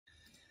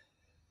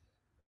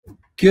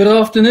Good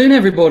afternoon,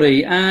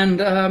 everybody,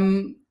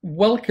 and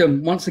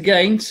welcome once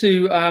again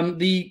to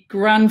the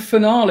grand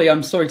finale,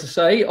 I'm sorry to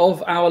say,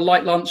 of our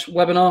Light Lunch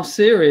webinar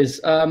series.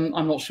 I'm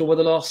not sure where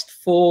the last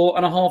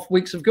 4.5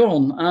 weeks have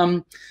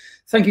gone.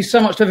 Thank you so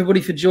much to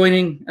everybody for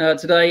joining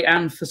today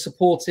and for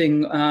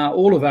supporting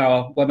all of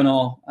our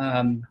webinar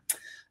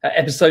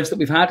episodes that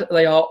we've had.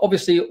 They are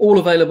obviously all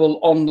available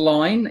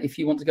online if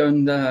you want to go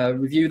and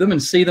review them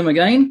and see them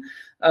again.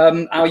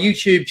 Our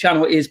YouTube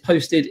channel is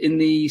posted in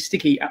the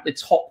sticky at the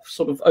top,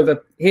 sort of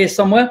over here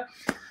somewhere.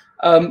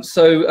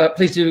 So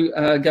please do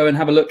go and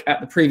have a look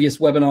at the previous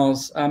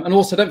webinars. And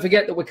also don't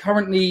forget that we're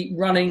currently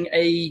running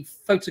a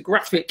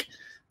photographic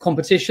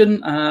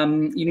competition.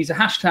 You need to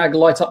hashtag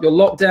light up your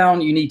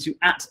lockdown. You need to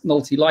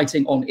 @Nulty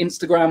Lighting on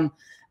Instagram,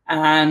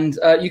 and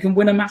you can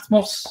win a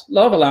Matmos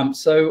lava lamp.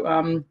 So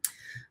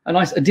a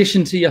nice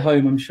addition to your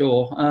home, I'm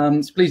sure.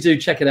 So please do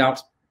check it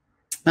out.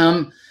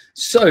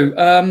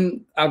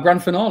 Our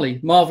grand finale,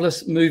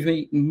 Marvellous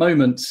Movie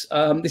Moments.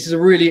 This is a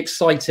really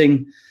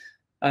exciting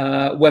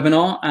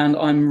webinar, and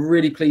I'm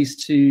really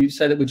pleased to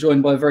say that we're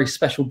joined by a very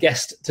special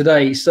guest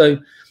today. So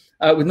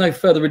with no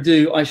further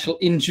ado, I shall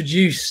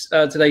introduce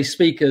today's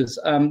speakers.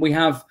 We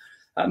have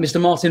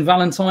Mr. Martin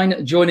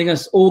Valentine joining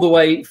us all the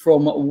way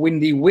from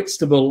windy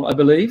Whitstable, I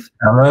believe.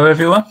 Hello,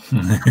 everyone.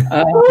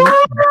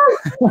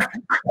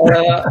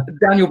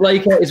 Daniel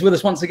Blaker is with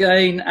us once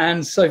again,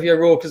 and Sophie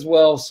O'Rourke as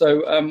well.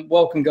 So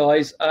welcome,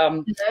 guys.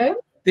 Hello.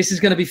 This is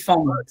going to be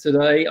fun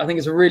today. I think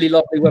it's a really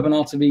lovely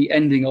webinar to be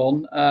ending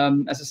on.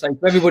 As I say,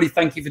 for everybody,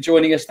 thank you for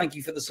joining us. Thank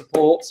you for the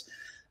support.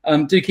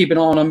 Do keep an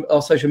eye on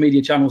our social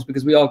media channels,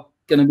 because we are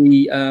going to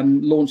be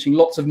launching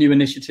lots of new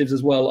initiatives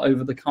as well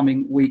over the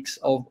coming weeks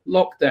of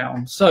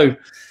lockdown. So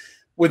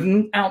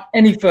without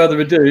any further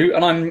ado,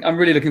 and I'm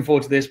really looking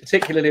forward to this,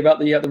 particularly about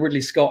the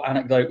Ridley Scott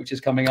anecdote, which is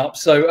coming up.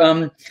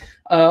 So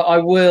I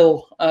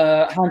will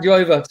hand you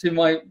over to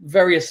my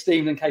very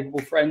esteemed and capable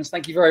friends.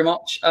 Thank you very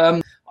much.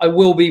 I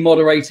will be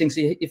moderating,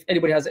 so if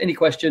anybody has any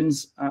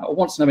questions or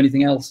wants to know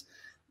anything else,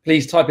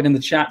 please type it in the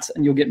chat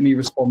and you'll get me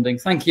responding.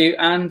 Thank you,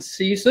 and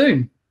see you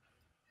soon.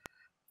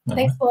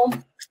 Thanks, Paul.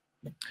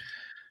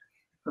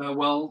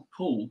 Well,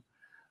 Paul.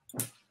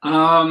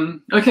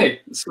 Okay,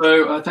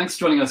 so thanks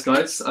for joining us,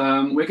 guys.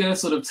 We're going to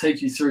sort of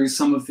take you through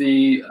some of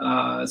the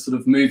sort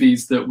of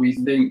movies that we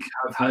think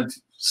have had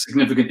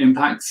significant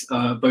impact,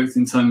 both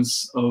in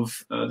terms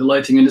of the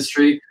lighting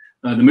industry,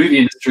 the movie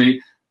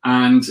industry,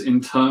 and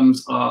in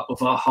terms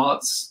of our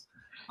hearts.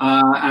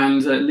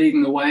 And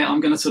leading the way,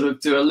 I'm going to sort of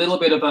do a little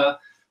bit of a,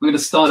 I'm going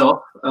to start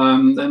off,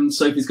 then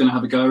Sophie's going to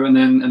have a go, and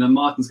then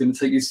Martin's going to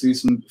take you through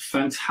some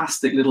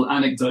fantastic little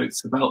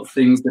anecdotes about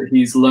things that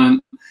he's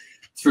learned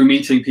through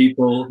meeting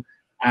people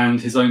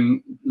and his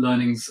own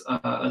learnings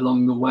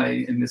along the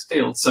way in this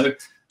field. So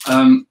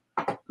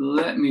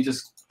let me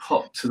just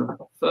pop to the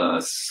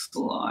first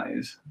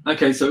slide.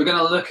 Okay, so we're going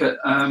to look at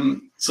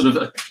sort of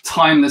a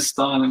timeless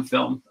style in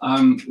film,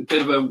 a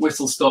bit of a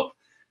whistle-stop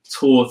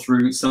tour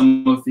through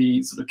some of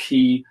the sort of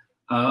key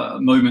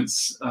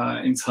moments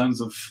in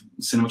terms of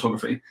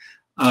cinematography.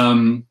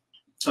 I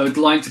would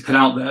like to put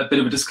out there a bit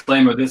of a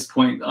disclaimer at this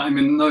point. I'm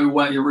in no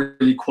way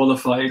really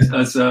qualified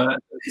as a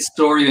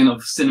historian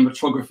of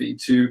cinematography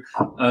to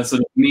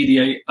sort of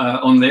mediate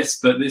on this,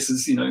 but this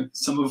is, you know,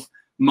 some of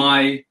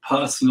my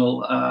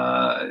personal,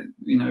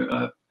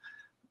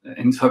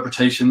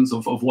 interpretations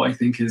of what I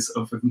think is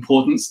of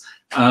importance.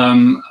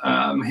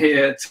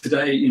 Here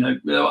today, you know,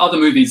 there are other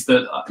movies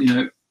that, you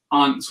know,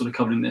 aren't sort of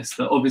covered in this,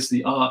 that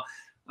obviously are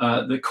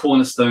the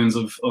cornerstones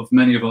of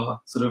many of our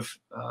sort of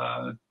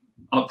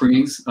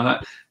upbringings.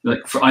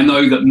 I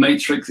know that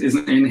Matrix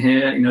isn't in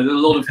here. You know, there are a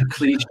lot of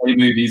cliche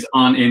movies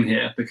aren't in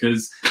here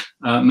because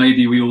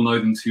maybe we all know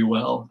them too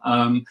well.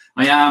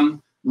 I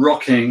am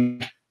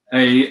rocking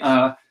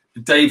a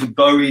David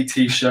Bowie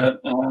t-shirt.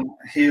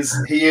 He is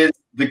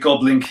the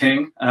Goblin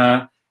King.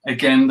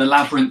 Again, the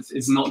Labyrinth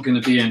is not going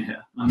to be in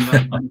here.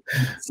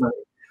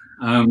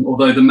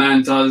 Although the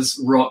man does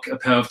rock a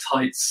pair of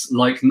tights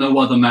like no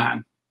other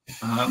man.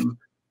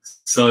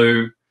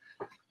 So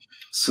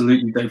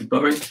salute you, David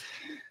Bowie.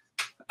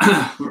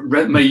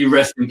 May you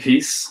rest in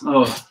peace.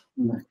 Oh,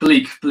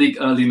 bleak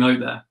early note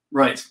there.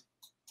 Right.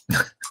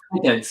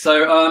 Okay,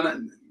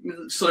 so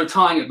sort of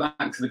tying it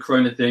back to the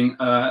Corona thing,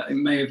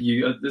 many of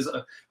you, there's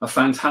a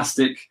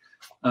fantastic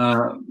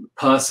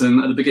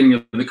person at the beginning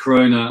of the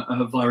Corona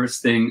virus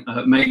thing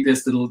make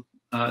this little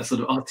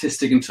sort of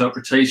artistic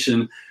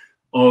interpretation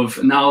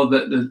of, now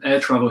that the air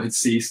travel had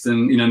ceased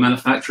and, you know,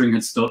 manufacturing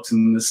had stopped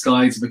and the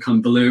skies have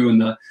become blue and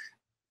the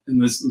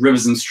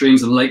rivers and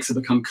streams and lakes have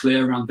become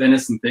clear around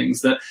Venice and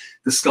things, that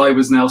the sky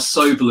was now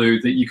so blue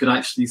that you could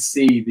actually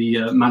see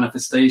the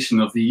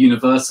manifestation of the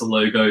Universal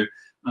logo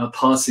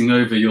passing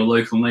over your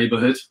local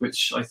neighborhood,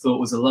 which I thought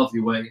was a lovely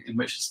way in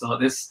which to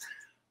start this,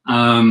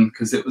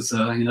 because it was,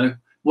 you know,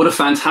 what a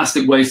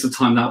fantastic waste of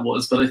time that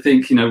was. But I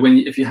think, you know,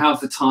 if you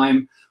have the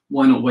time,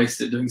 why not waste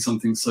it doing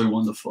something so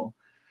wonderful?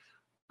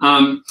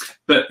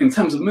 But in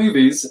terms of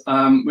movies,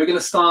 we're going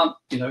to start,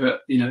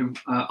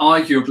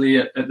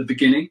 arguably at the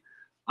beginning.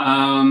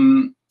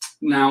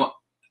 Now,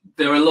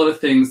 there are a lot of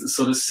things that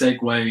sort of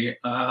segue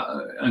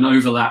and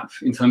overlap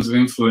in terms of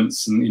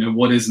influence, and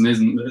what is and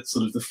isn't the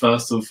sort of the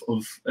first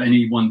of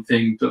any one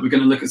thing. But we're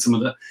going to look at some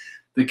of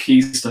the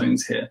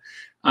keystones here.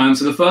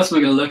 So the first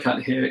one we're going to look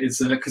at here is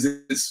because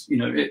it's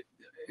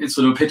it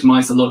sort of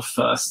epitomized a lot of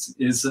first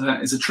is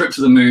a Trip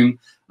to the Moon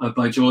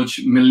by George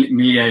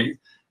Méliès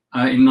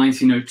in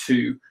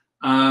 1902.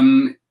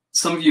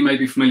 Some of you may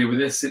be familiar with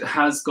this. It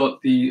has got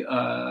the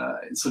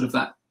sort of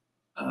that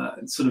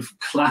sort of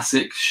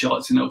classic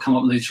shot, it'll come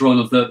up later on,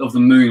 of the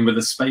moon with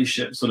a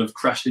spaceship sort of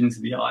crashed into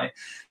the eye.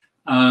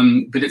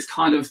 But it's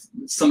kind of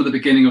some of the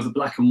beginning of the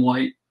black and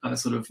white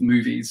sort of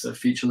movies,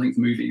 feature-length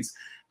movies,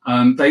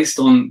 based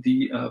on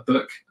the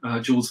book,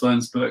 Jules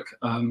Verne's book,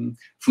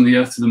 From the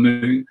Earth to the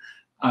Moon,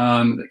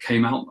 that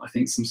came out, I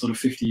think, some sort of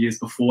 50 years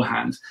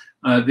beforehand.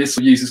 This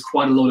uses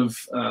quite a lot of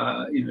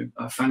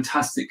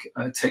fantastic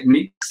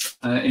techniques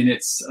in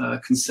its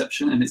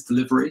conception and its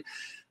delivery.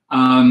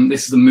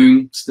 This is the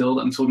moon still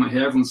that I'm talking about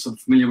here. Everyone's sort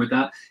of familiar with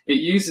that. It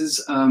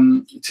uses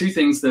two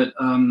things that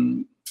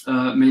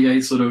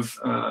Méliès sort of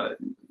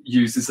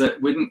used, is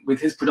that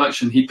with his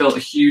production, he built a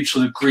huge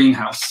sort of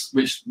greenhouse,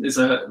 which is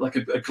like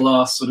a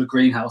glass sort of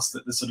greenhouse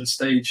that the sort of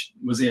stage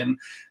was in,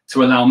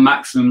 to allow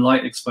maximum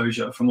light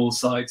exposure from all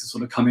sides to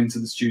sort of come into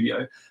the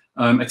studio.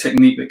 A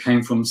technique that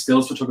came from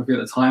stills photography at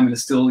the time and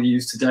is still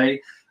used today.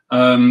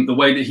 The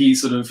way that he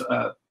sort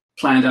of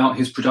planned out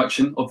his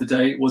production of the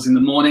day was in the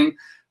morning,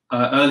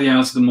 early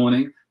hours of the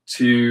morning,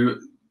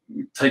 to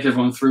take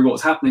everyone through what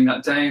was happening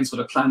that day and sort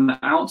of plan that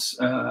out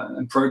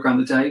and program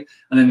the day.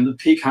 And then in the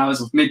peak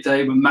hours of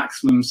midday, when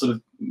maximum sort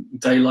of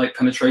daylight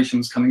penetration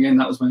was coming in,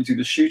 that was when he'd do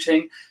the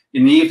shooting.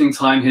 In the evening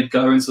time, he'd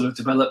go and sort of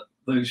develop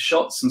those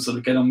shots and sort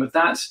of get on with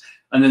that.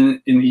 And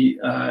then in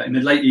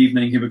the late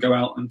evening, he would go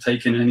out and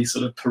take in any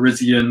sort of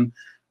Parisian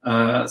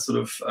sort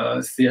of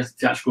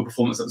theatrical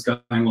performance that was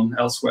going on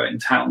elsewhere in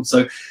town.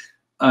 So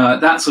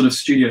that sort of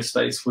studio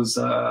space was,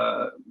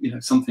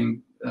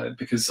 something,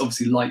 because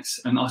obviously light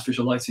and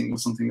artificial lighting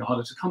was something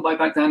harder to come by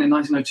back then in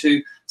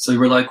 1902, so he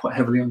relied quite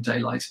heavily on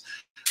daylight.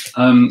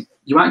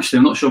 You actually,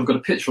 I'm not sure I've got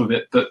a picture of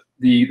it, but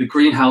the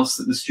greenhouse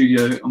that the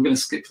studio, I'm going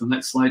to skip to the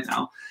next slide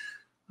now.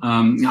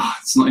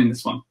 It's not in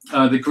this one.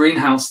 The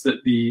greenhouse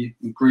that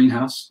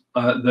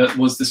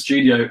was the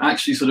studio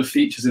actually sort of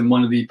features in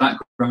one of the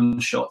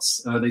background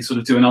shots. They sort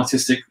of do an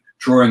artistic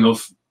drawing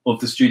of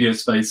the studio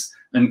space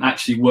and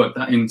actually work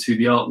that into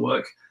the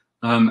artwork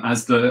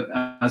as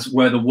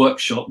where the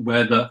workshop,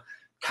 where the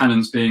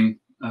Canon's being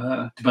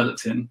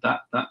developed in,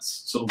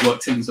 that's sort of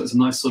worked in. So it's a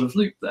nice sort of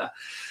loop there.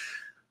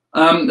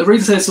 The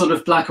reason it's sort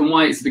of black and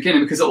white is the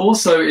beginning, because it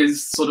also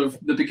is sort of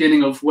the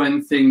beginning of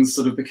when things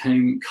sort of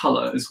became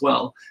color as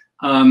well.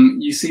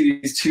 You see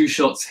these two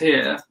shots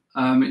here.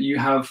 You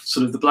have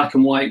sort of the black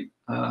and white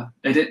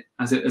edit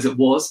as it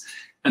was,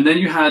 and then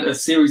you had a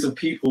series of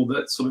people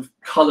that sort of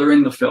color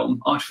in the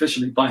film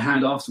artificially by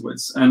hand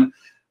afterwards. And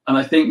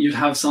I think you'd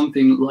have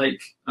something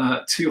like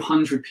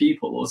 200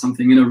 people or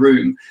something in a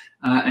room,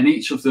 and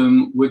each of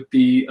them would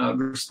be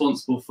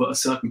responsible for a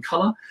certain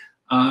color.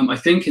 I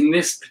think in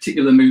this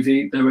particular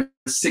movie, there were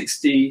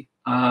 60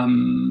 of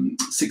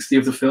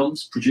the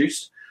films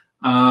produced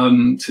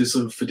to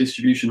sort of for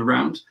distribution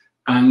around,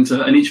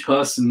 and each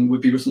person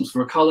would be responsible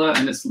for a color,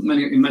 and it's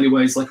in many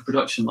ways like a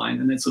production line,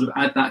 and then sort of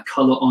add that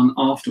color on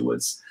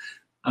afterwards.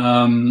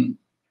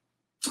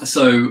 It's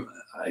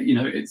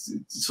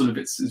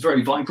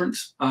very vibrant,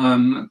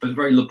 but a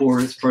very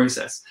laborious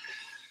process.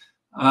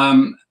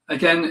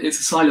 Again, it's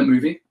a silent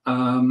movie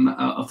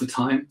of the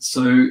time.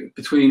 So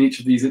between each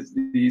of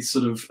these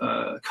sort of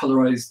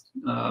colorized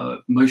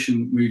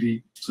motion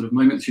movie sort of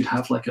moments, you'd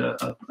have like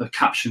a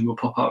caption will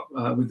pop up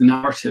with the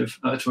narrative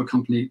to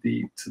accompany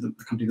the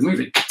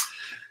movie.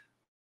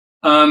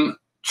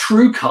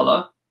 True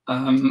color,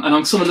 and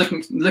I'm sort of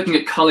looking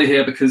at color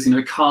here because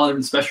color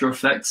and special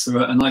effects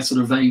are a nice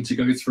sort of vein to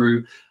go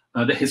through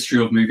the history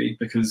of movie,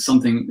 because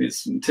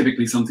it's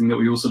typically something that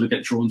we all sort of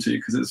get drawn to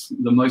because it's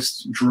the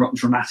most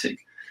dramatic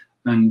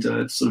and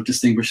sort of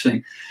distinguished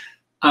thing.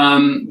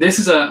 This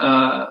is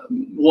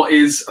what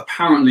is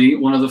apparently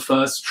one of the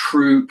first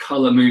true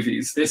color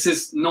movies. This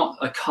is not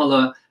a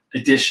color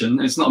edition.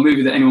 It's not a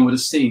movie that anyone would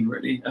have seen,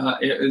 really.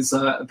 It is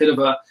a bit of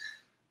a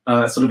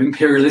sort of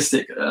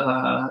imperialistic bit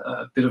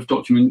of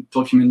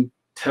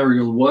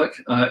documentarial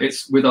work.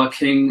 It's with our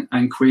king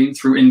and queen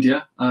through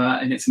India,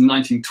 and it's in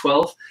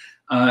 1912.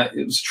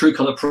 It was a true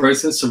color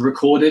process, so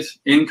recorded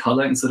in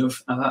color instead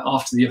of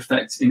after the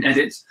effect in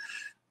edit.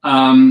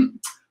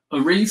 A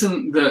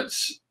reason that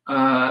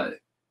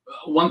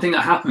one thing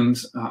that happened,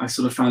 I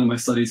sort of found in my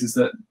studies, is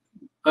that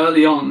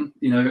early on,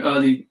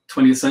 early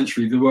 20th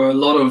century, there were a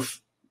lot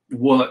of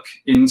work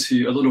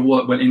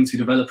went into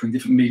developing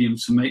different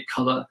mediums to make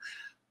color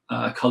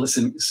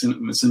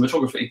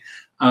cinematography.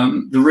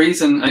 The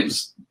reason it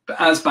was,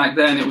 as back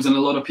then, it was in a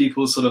lot of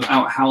people's sort of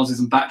outhouses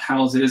and back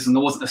houses, and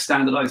there wasn't a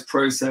standardized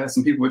process,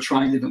 and people were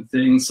trying different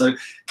things. So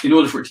in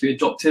order for it to be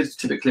adopted,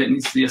 typically it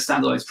needs to be a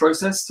standardized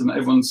process to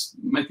everyone's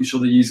making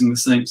sure they're using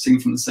singing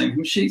from the same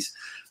hymn sheet.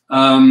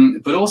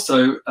 But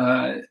also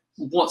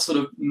what sort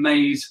of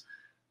made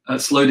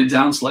slowed it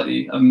down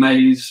slightly and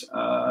made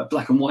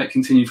black and white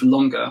continue for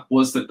longer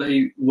was that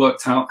they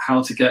worked out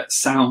how to get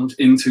sound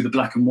into the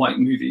black and white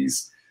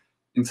movies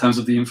in terms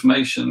of the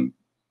information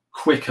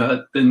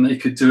quicker than they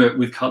could do it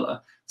with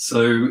color.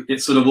 So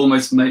it sort of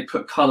almost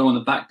put color on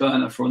the back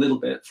burner for a little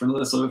bit, for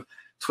another sort of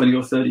 20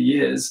 or 30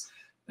 years,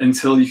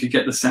 until you could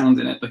get the sound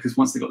in it, because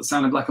once they got the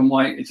sound in black and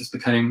white, it just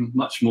became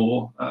much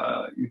more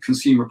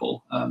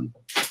consumable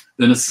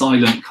than a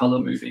silent color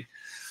movie.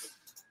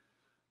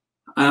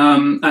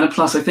 And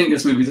plus, I think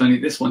this movie's only,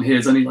 this one here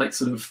is only like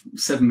sort of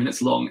 7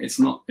 minutes long. It's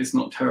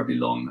not terribly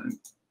long.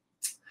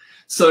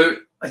 So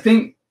I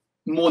think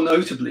more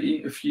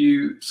notably, if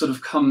you sort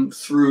of come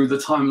through the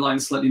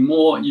timeline slightly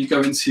more, you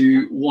go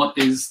into what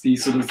is the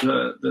sort of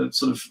the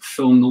sort of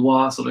film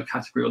noir sort of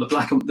category, or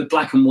the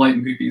black and white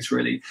movies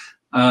really.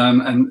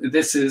 And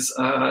this is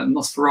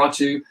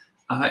Nosferatu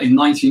in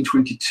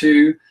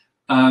 1922.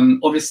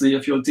 Obviously,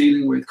 if you're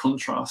dealing with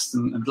contrast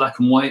and black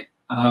and white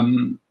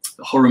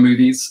horror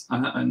movies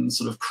and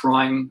sort of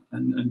crime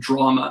and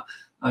drama,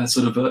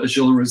 sort of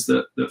genres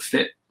that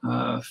fit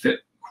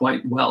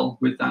quite well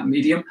with that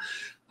medium.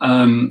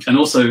 And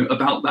also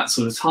about that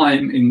sort of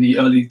time in the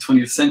early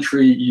 20th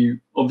century, you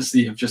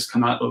obviously have just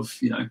come out of,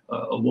 you know,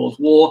 a world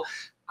war.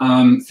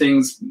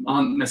 Things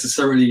aren't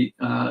necessarily,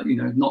 you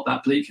know, not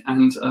that bleak,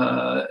 and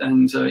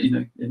you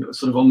know, it was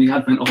sort of on the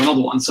advent of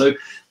another one. So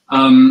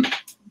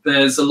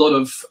there's a lot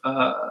of,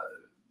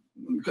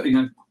 you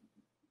know,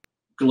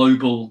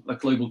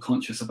 global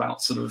conscious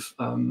about sort of,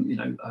 you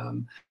know,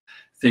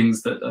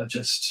 things that are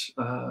just,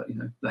 you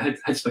know, the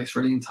headspace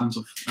really in terms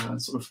of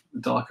sort of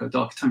darker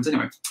times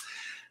anyway.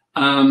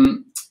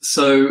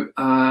 So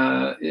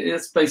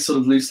it's based sort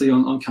of loosely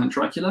on Count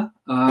Dracula,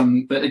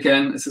 but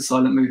again, it's a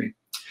silent movie.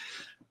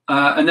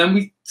 And then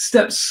we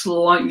step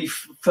slightly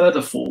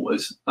further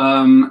forward,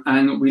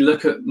 and we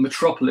look at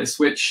Metropolis,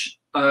 which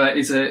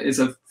is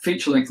a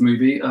feature-length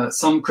movie.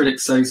 Some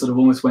critics say sort of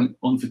almost went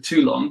on for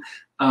too long,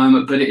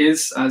 but it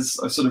is, as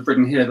I've sort of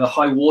written here, the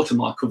high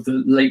watermark of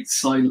the late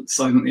silent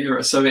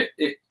era. So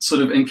it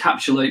sort of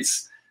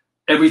encapsulates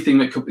everything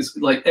that could,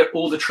 like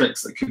all the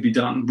tricks that could be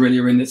done really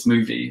are in this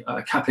movie,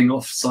 capping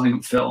off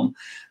silent film.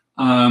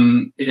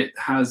 It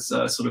has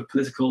a sort of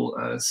political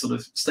sort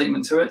of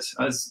statement to it,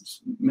 as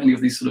many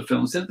of these sort of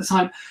films did at the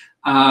time,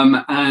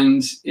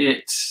 and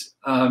it's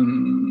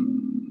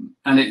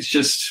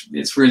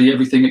really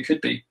everything it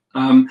could be.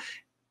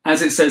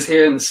 As it says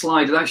here in the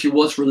slide, it actually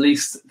was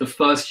released the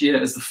first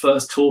year as the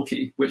first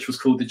talkie, which was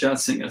called The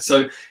Jazz Singer.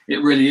 So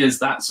it really is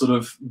that sort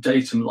of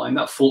datum line,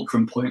 that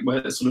fulcrum point where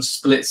it sort of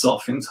splits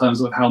off in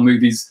terms of how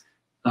movies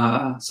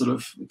sort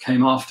of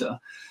came after.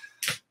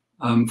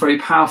 Very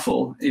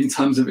powerful in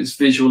terms of its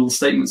visual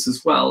statements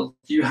as well.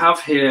 You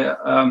have here,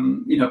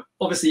 you know,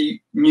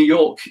 obviously New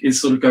York is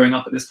sort of going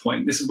up at this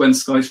point. This is when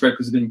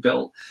skyscrapers are being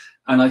built.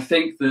 And I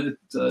think the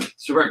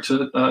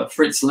director,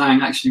 Fritz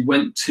Lang, actually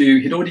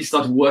he'd already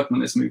started working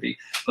on this movie,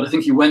 but I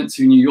think he went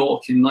to New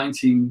York in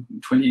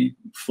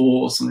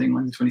 1924 or something,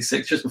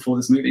 1926, just before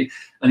this movie.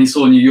 And he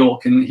saw New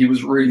York and he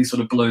was really sort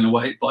of blown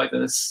away by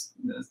this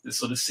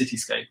sort of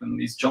cityscape and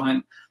these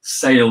giant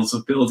sails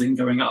of building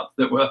going up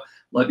that were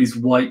like these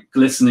white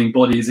glistening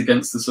bodies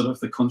against the sort of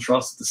the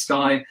contrast of the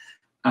sky.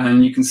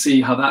 And you can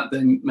see how that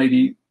then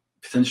maybe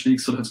potentially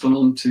sort of has gone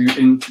on to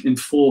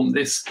inform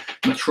this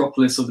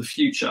metropolis of the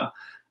future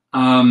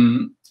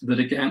that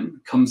again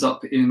comes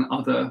up in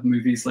other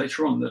movies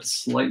later on that are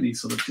slightly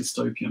sort of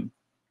dystopian.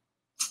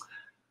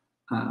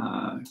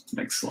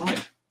 Next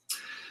slide.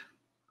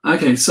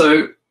 Okay,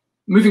 so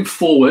moving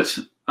forward,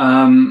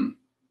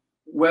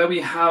 where we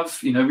have,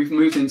 you know, we've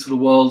moved into the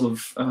world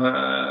of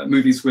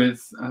movies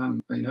with,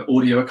 you know,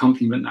 audio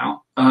accompaniment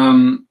now.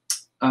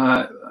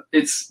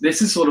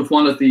 This is sort of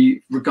one of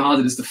the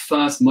regarded as the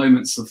first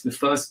moments of the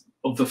first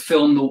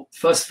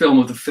film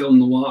of the film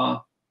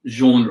noir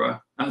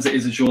genre, as it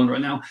is a genre.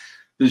 Now,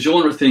 the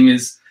genre thing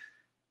is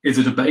a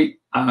debate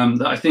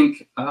that I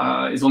think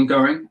is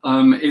ongoing.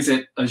 Is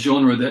it a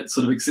genre that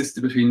sort of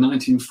existed between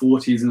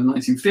 1940s and the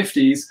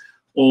 1950s?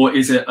 Or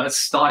is it a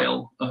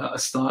style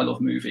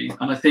of movie?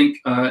 And I think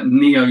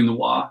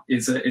neo-noir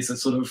is a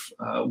sort of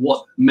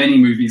what many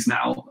movies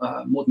now,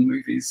 modern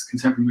movies,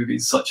 contemporary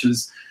movies, such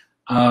as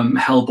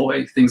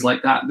Hellboy, things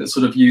like that, that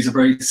sort of use a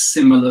very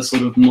similar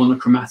sort of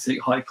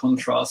monochromatic, high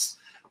contrast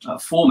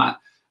format,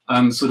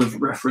 sort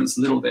of referenced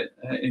a little bit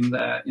in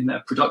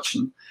their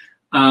production.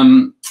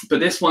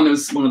 But this one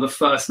is one of the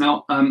first.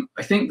 Now,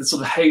 I think the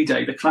sort of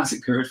heyday, the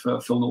classic period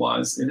for film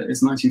noirs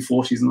is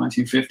 1940s and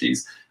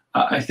 1950s.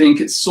 I think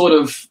it's sort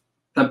of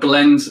a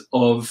blend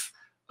of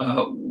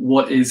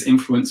what is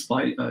influenced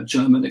by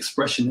German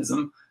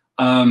expressionism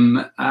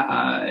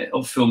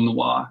of film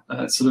noir.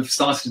 Sort of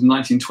started in the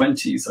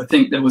 1920s. I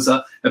think there was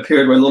a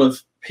period where a lot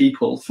of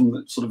people from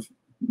the sort of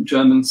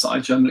German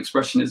side, German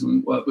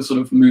expressionism, were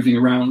sort of moving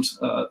around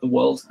the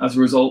world as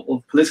a result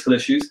of political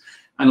issues.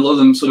 And a lot of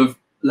them sort of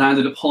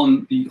landed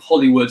upon the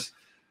Hollywood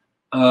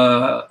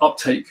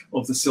uptake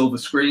of the silver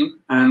screen,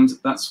 and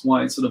that's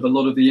why sort of a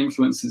lot of the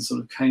influences sort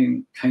of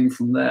came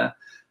from there.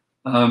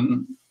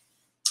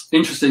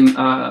 interesting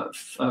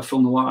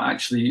film noir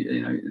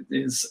actually,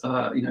 is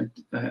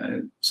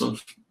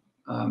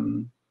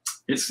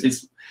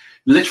it's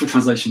literal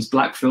translation is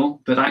black film,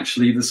 but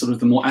actually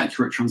the more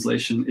accurate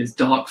translation is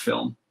dark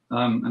film,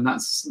 and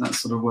that's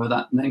sort of where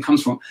that name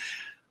comes from.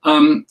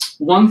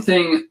 One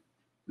thing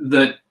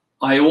that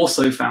I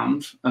also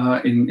found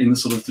in the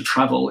sort of the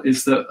travel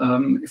is that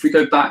if we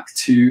go back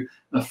to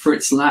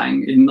Fritz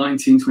Lang in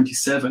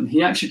 1927,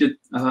 he actually did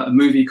a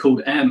movie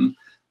called M,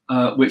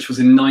 which was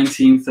in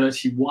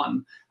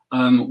 1931,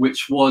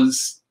 which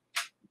was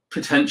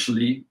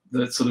potentially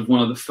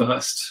one of the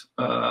first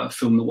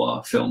film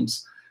noir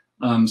films.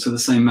 So the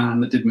same man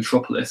that did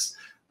Metropolis,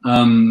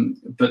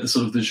 but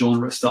the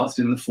genre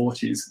started in the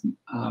 40s.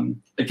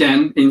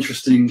 Again,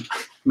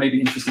 maybe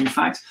interesting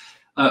fact.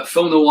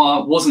 Film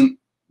noir wasn't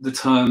the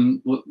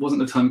term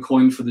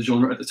coined for the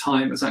genre at the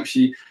time. It was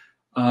actually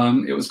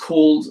it was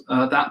called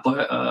that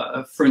by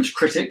a French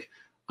critic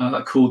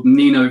called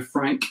Nino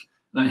Frank.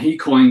 He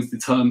coined the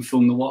term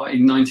film noir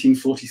in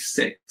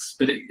 1946,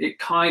 but it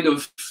kind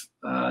of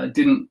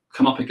didn't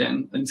come up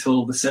again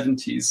until the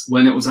 70s,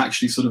 when it was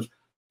actually sort of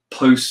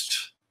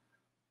post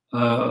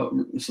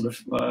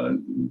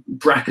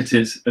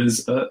bracketed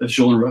as a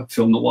genre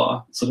film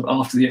noir, sort of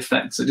after the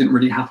effects. It didn't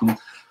really happen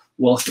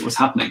whilst it was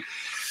happening.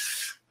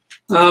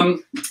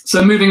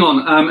 So moving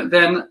on,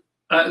 then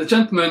the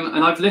gentleman,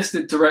 and I've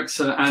listed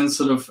director and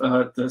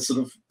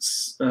the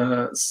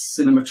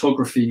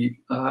cinematography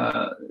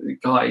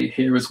guy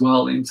here as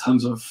well in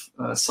terms of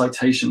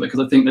citation, because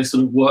I think they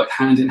sort of work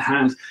hand in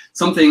hand.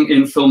 Something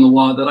in film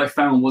noir that I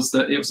found was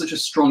that it was such a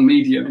strong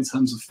medium in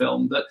terms of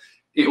film that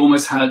it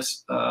almost had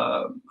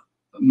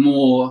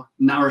more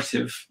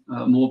narrative,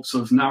 more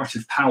sort of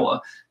narrative power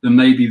than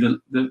maybe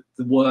the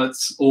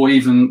words or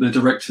even the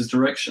director's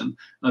direction,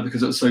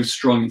 because it was so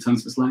strong in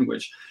terms of its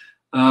language.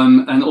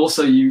 And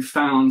also you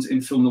found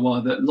in film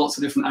noir that lots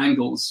of different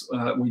angles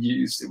were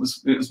used. It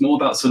was more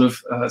about sort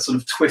of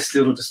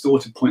twisted or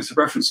distorted points of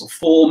reference or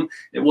form.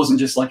 It wasn't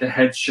just like a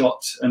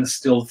headshot and a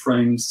still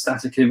framed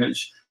static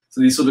image. So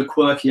these sort of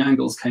quirky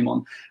angles came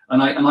on.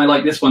 And I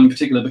like this one in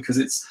particular because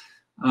it's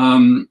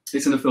in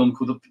a film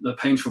called The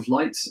Painter of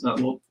Light.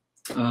 No,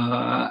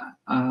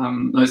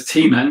 it's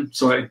T-Men.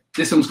 Sorry,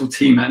 this film's called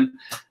T-Men.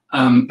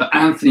 But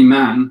Anthony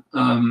Mann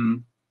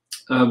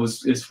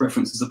is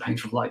referenced as a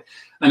Painter of Light,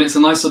 and it's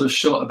a nice sort of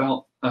shot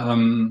about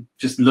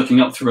just looking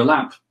up through a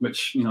lamp,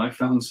 which I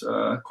found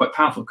quite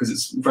powerful because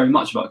it's very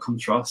much about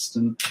contrast,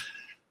 and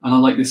I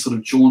like this sort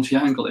of jaunty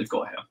angle they've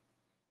got here.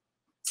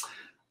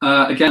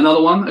 Again,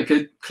 another one, a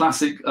good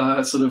classic,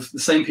 sort of the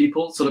same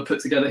people sort of put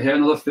together here,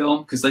 another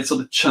film, because they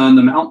sort of churned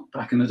them out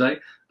back in the day.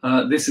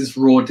 This is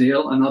Raw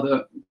Deal,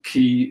 another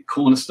key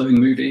cornerstone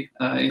movie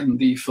in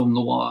the film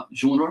noir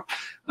genre.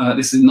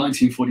 This is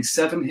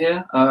 1947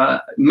 here.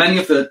 Many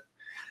of the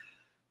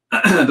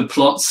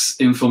plots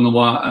in film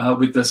noir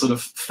with the sort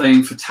of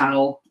femme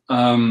fatale,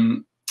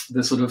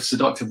 the sort of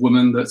seductive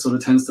woman that sort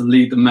of tends to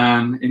lead the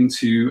man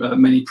into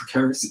many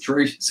precarious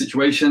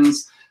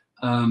situations.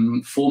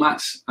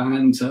 Format,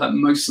 and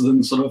most of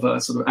them sort of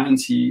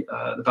anti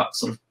about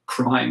sort of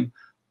crime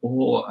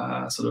or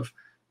sort of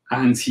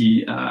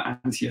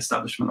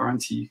anti-establishment or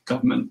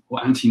anti-government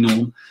or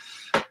anti-norm,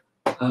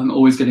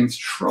 always getting into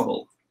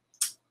trouble.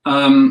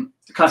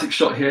 Classic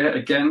shot here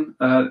again,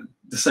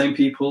 the same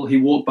people. He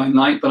walked by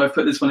night, but I've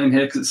put this one in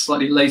here because it's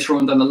slightly later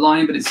on down the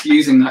line, but it's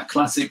using that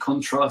classic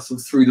contrast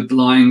of through the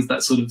blinds,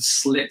 that sort of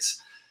slit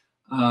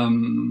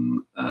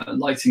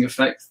lighting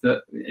effect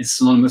that is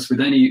synonymous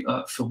with any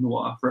film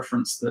noir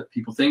reference that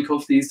people think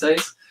of these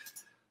days.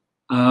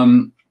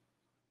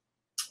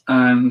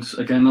 And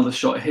again, another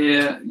shot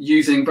here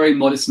using very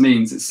modest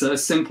means. It's a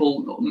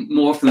simple,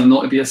 more often than not,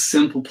 it'd be a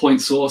simple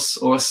point source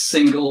or a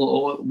single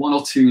or one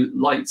or two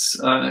lights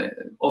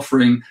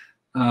offering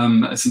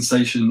a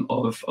sensation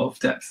of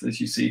depth,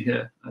 as you see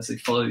here, as they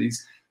follow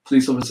these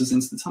police officers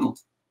into the tunnel.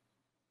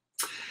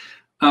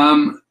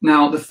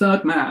 Now, the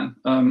third man,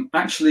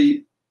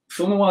 actually,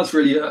 film noir is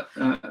really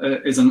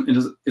is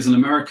an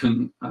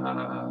American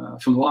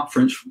film noir,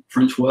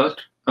 French word,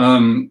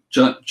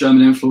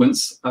 German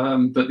influence,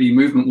 but the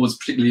movement was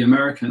particularly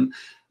American.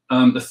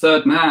 The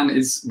Third Man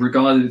is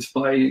regarded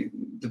by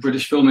the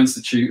British Film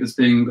Institute as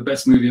being the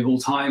best movie of all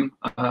time,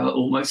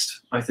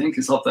 almost, I think,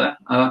 it's up there.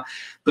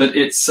 But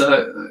it's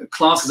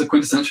classed as a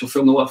quintessential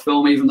film noir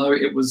film, even though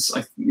it was,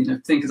 I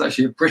think it's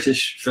actually a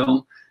British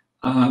film,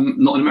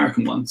 not an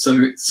American one.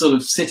 So it's sort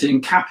of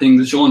capping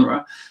the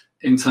genre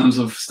in terms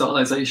of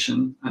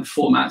stylization and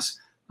format,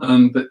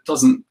 but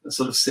doesn't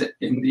sort of sit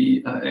in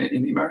the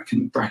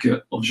American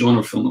bracket of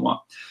genre film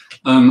noir.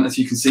 As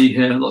you can see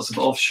here, lots of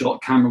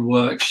off-shot camera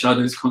work,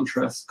 shadows,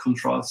 contrast.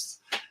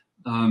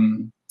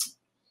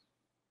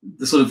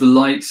 The sort of the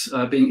light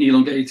being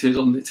elongated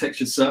on the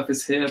textured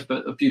surface here,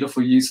 but a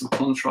beautiful use of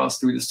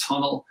contrast through this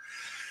tunnel.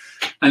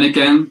 And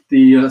again,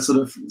 the sort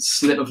of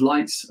slit of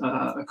light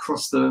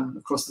across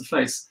the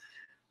face.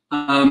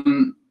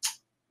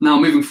 Now,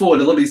 moving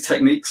forward, a lot of these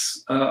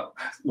techniques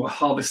were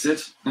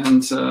harvested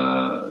and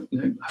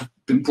have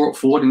been brought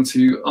forward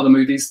into other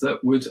movies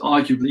that would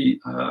arguably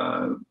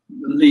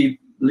lead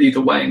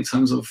the way in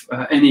terms of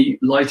any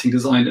lighting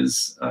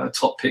designer's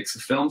top picks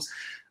of films.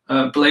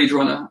 Blade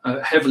Runner,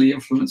 heavily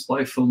influenced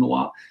by film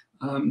noir,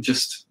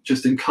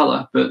 just in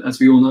color, but as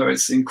we all know,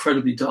 it's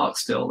incredibly dark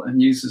still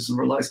and uses and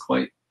relies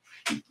quite,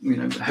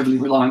 heavily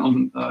reliant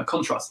on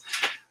contrast.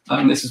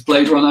 This is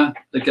Blade Runner,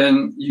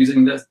 again,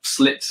 using the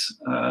slit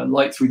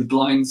light through the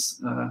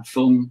blinds,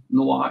 film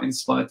noir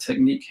inspired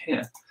technique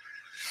here.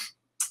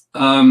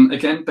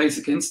 Again,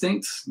 Basic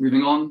Instinct,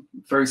 moving on,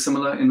 very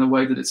similar in the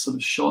way that it's sort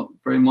of shot,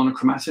 very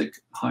monochromatic,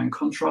 high in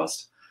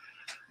contrast.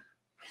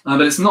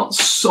 But it's not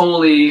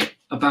solely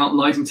about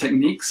lighting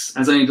techniques.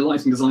 As any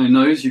lighting designer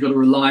knows, you've got to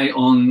rely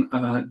on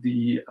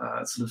the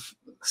sort of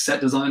set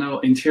designer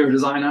or interior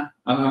designer,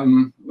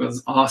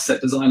 whereas our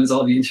set designers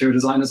are the interior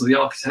designers or the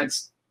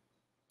architects.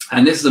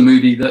 And this is a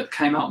movie that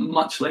came out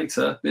much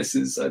later. This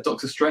is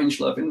Dr.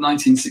 Strangelove in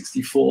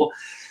 1964.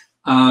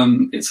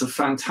 It's a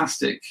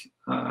fantastic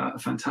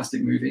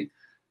movie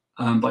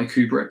by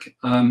Kubrick,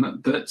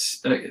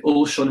 but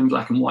all shot in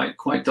black and white,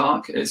 quite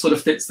dark. It sort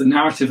of fits the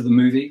narrative of the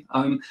movie,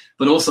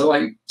 but also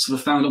I sort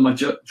of found on my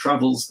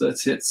travels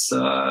that it's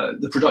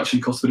the production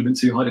cost would have been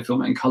too high to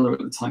film it in color at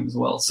the time as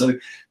well. So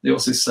they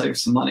also saved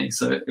some money.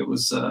 So it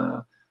was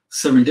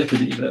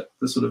serendipity that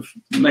sort of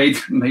made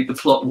the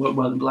plot work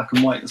well in black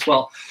and white as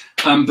well.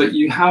 But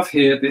you have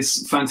here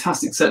this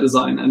fantastic set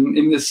design, and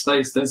in this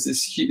space there's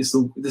this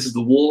this is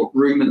the war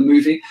room in the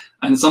movie,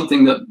 and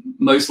something that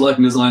most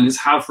lighting designers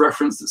have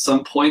referenced at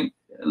some point,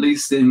 at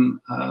least in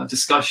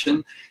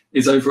discussion,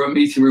 is over a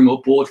meeting room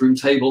or boardroom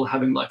table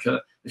having like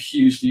a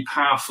hugely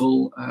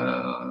powerful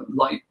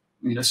light,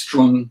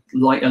 strong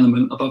light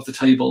element above the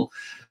table.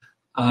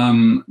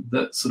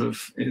 That sort of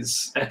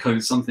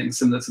echoes something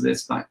similar to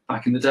this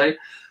back in the day.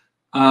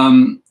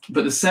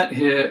 But the set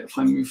here, if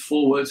I move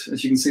forward,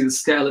 as you can see the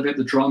scale of it,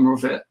 the drama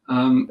of it,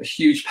 a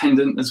huge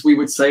pendant, as we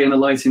would say in the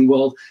lighting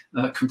world,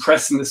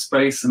 compressing the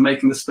space and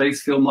making the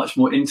space feel much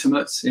more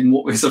intimate in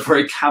what was a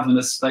very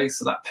cavernous space.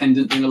 So that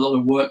pendant doing a lot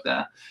of work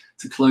there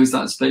to close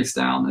that space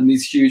down, and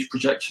these huge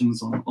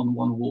projections on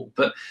one wall.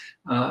 But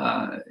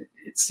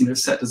it's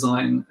set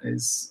design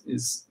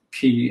is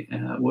key,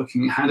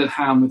 working hand in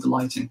hand with the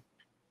lighting.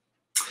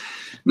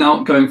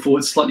 Now, going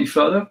forward slightly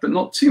further, but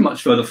not too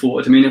much further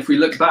forward. I mean, if we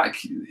look back,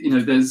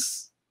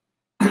 there's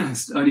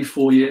only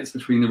 4 years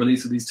between the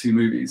release of these two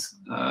movies.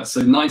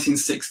 So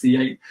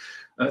 1968,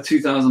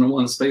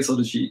 2001, Space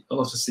Odyssey,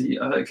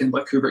 again by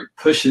Kubrick,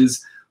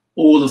 pushes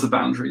all of the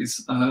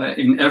boundaries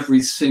in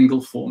every single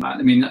format.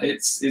 I mean,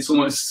 it's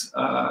almost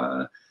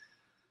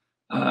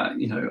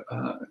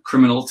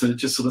criminal to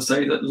just sort of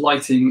say that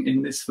lighting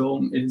in this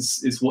film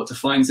is what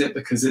defines it,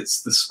 because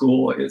it's the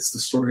score, it's the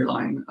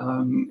storyline,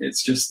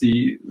 it's just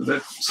the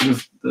sort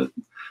of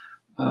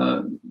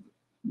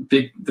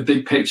the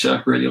big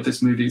picture really of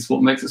this movie is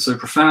what makes it so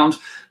profound.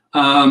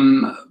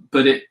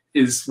 But it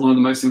is one of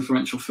the most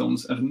influential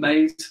films ever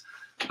made.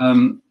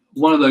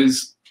 One of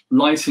those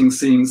lighting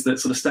scenes that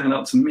sort of stand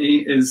out to me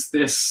is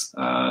this,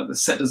 the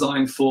set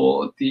design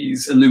for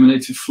these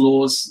illuminated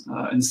floors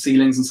and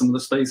ceilings in some of the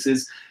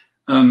spaces,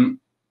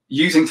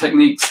 using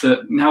techniques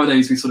that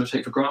nowadays we sort of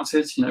take for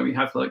granted. We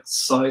have like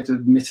side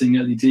emitting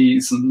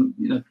LEDs and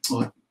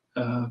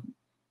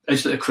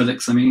edge lit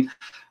acrylics,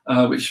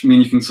 which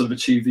mean you can sort of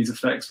achieve these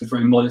effects with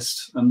very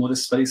modest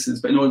spaces.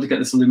 But in order to get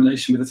this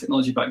illumination with the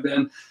technology back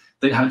then,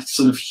 they had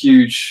sort of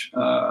huge,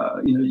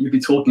 you'd be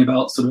talking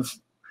about sort of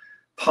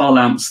par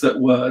lamps that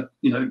were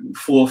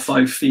 4 or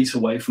 5 feet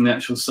away from the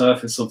actual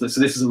surface of this.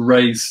 So this is a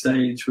raised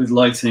stage with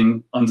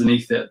lighting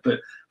underneath it, but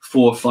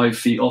 4 or 5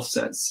 feet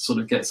offsets to sort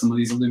of get some of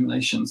these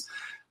illuminations.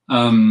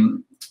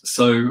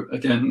 So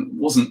again, it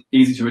wasn't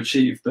easy to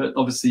achieve, but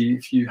obviously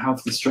if you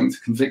have the strength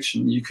of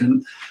conviction, you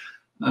can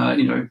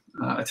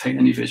attain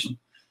any vision.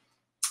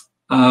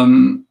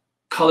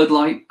 Colored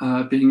light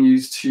being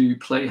used to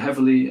play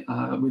heavily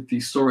with the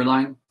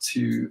storyline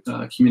to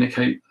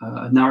communicate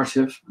a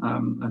narrative,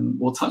 and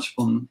we'll touch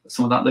upon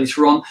some of that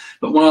later on.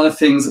 But one of the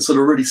things that sort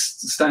of really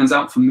stands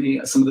out for me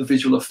are some of the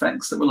visual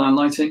effects that rely on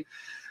lighting.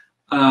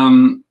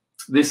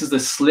 This is the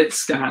slit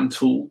scan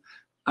tool,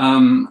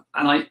 and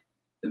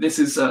this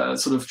is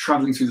sort of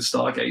traveling through the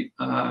Stargate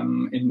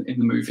in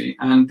the movie,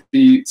 and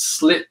the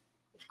slit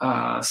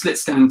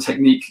scan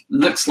technique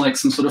looks like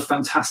some sort of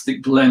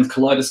fantastic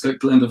kaleidoscope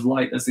blend of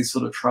light as they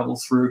sort of travel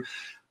through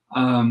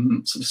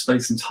sort of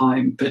space and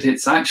time. But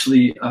it's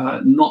actually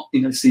not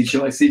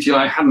CGI.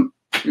 CGI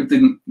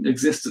didn't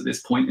exist at this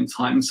point in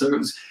time, so it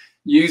was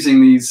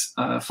using these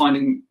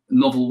finding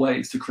novel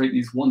ways to create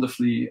these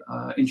wonderfully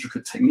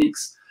intricate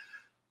techniques.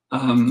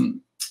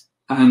 And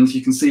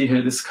you can see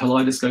here this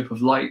kaleidoscope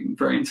of light,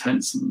 very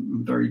intense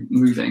and very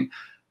moving.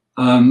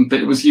 But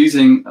it was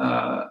using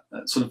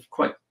sort of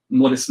quite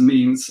modest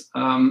means.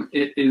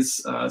 It is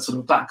sort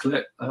of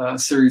backlit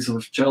series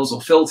of gels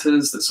or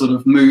filters that sort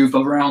of move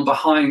around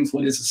behind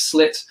what is a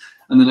slit,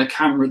 and then a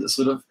camera that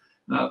sort of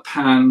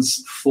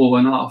pans fore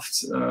and aft,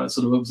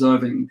 sort of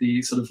observing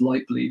the sort of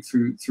light bleed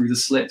through the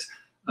slit,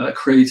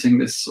 creating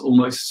this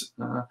almost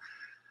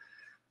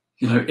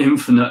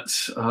infinite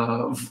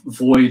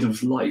void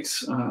of light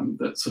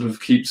that sort of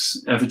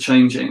keeps ever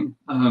changing,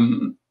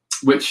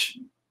 which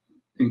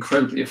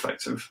incredibly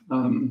effective,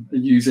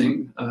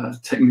 using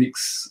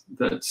techniques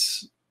that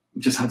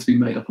just had to be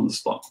made up on the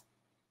spot.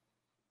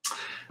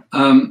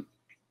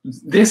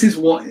 This is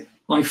what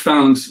I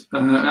found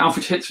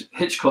Alfred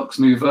Hitchcock's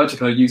movie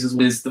Vertigo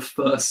is the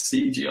first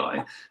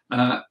CGI.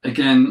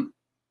 Again,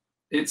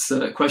 it's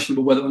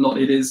questionable whether or not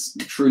it is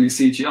truly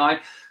CGI,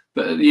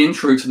 but at the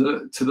intro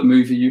to the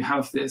movie, you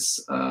have this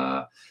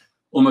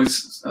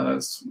almost, I'm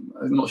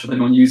not sure if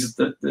anyone uses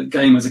the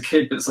game as a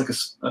kid, but it's like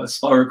a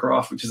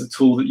spirograph, which is a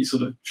tool that you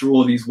sort of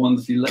draw these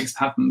wonderfully laced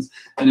patterns.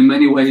 And in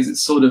many ways,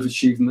 it's sort of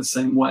achieved in the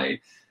same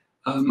way.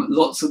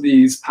 Lots of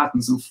these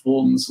patterns and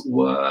forms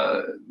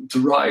were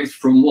derived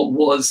from what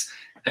was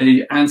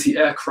a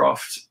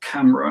anti-aircraft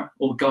camera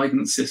or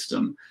guidance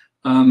system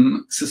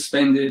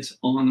suspended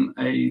on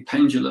a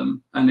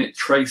pendulum, and it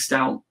traced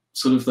out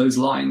sort of those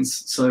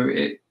lines. So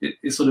it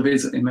sort of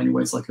is in many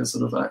ways like a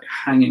sort of a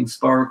hanging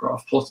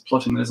spirograph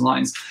plotting those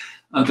lines.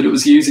 But it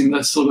was using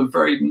this sort of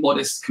very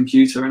modest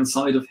computer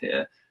inside of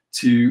here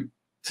to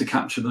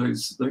capture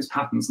those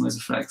patterns and those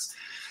effects.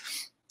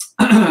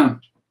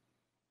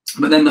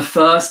 But then the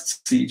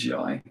first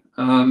CGI,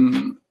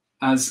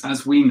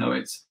 as we know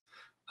it,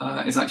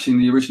 is actually in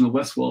the original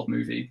Westworld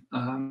movie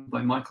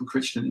by Michael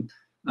Crichton,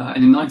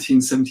 and in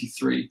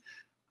 1973.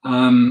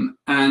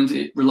 And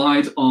it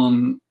relied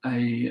on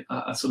a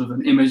sort of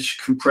an image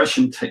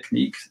compression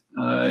technique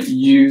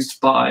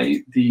used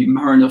by the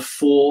Mariner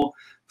 4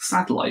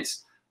 satellite.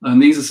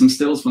 And these are some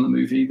stills from the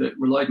movie that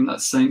relied on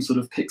that same sort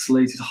of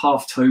pixelated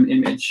half-tone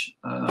image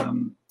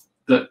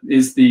that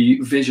is the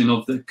vision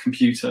of the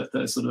computer.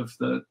 The sort of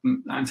the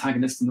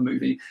antagonist in the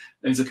movie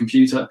is a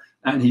computer,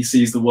 and he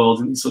sees the world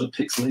in these sort of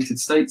pixelated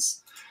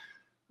states,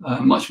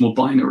 much more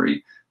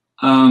binary.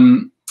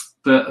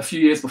 But a few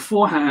years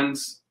beforehand,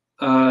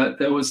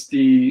 there was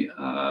the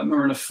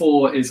Mariner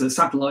 4 is a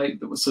satellite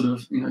that was sort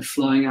of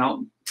flying out,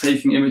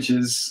 taking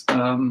images.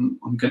 I'm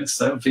going to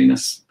say of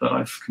Venus, but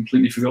I've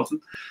completely forgotten.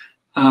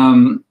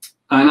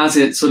 And as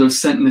it sort of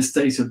sent this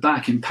data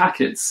back in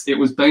packets, it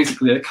was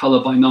basically a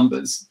color by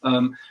numbers.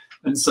 And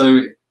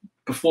so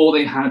before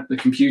they had the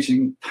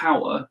computing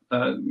power,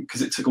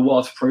 because it took a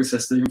while to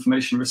process the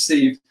information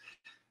received,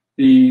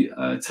 the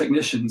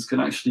technicians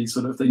could actually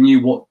they knew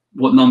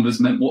what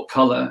numbers meant what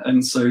color.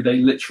 And so they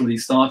literally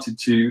started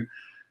to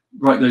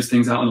write those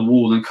things out on the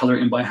wall and color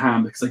it in by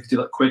hand, because they could do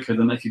that quicker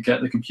than they could get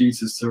the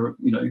computers to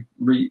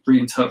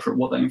reinterpret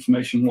what that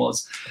information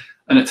was.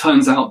 And it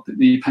turns out that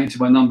the painted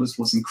by numbers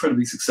was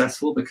incredibly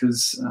successful,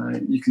 because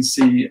you can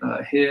see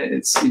here,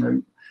 it's,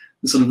 the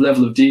sort of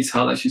level of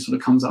detail actually sort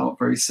of comes out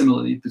very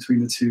similarly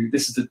between the two.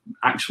 This is the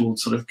actual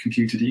sort of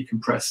computer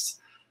decompressed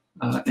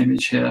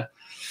image here.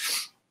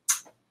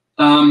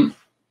 And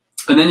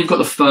then you've got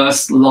the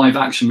first live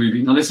action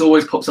movie. Now this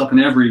always pops up in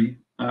every,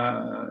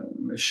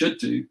 it should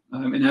do,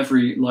 in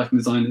every lighting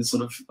designer's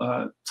sort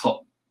of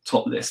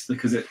top list,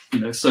 because it,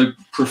 so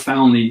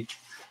profoundly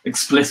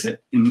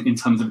explicit in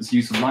terms of its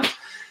use of light.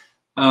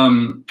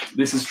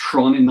 This is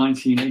Tron in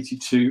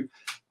 1982.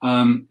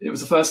 It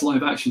was the first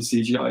live action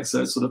CGI,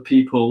 so it's sort of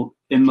people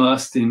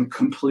immersed in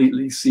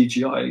completely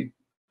CGI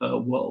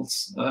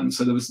worlds.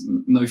 So there was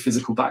no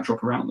physical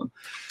backdrop around them.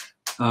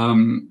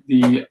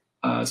 The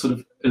sort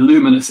of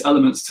luminous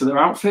elements to their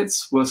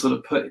outfits were sort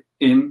of put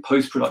in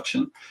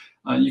post-production.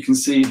 You can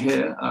see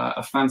here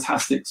a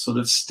fantastic sort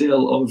of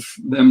still of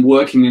them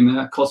working in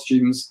their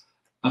costumes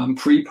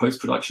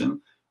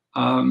pre-post-production.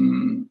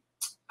 And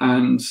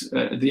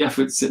the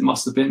efforts it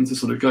must have been to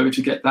sort of go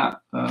to get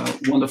that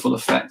wonderful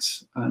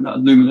effect and that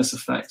luminous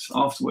effect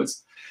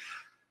afterwards.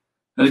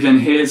 And again,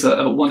 here's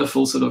a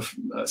wonderful sort of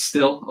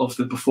still of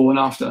the before and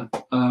after,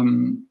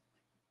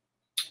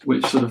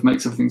 which sort of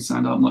makes everything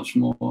stand out much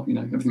more,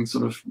 everything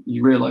sort of,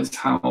 you realize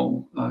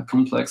how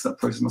complex that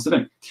process must have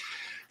been.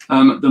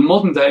 The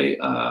modern day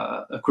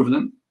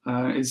equivalent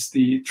is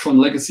the Tron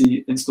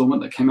Legacy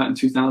installment that came out in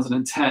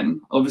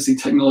 2010. Obviously,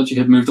 technology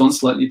had moved on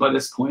slightly by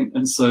this point,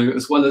 and so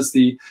as well as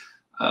the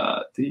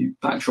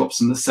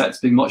backdrops and the sets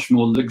being much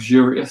more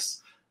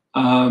luxurious,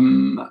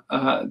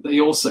 they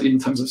also, in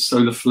terms of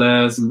solar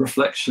flares and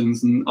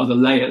reflections and other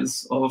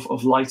layers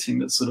of lighting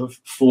that sort of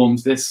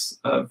forms this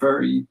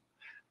very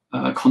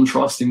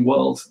contrasting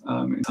world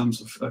in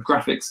terms of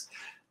graphics.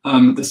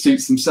 The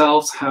suits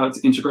themselves had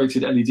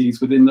integrated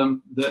LEDs within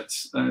them that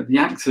the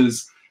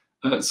actors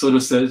sort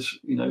of said,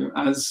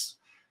 as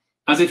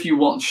if you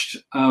watched.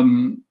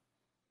 I'm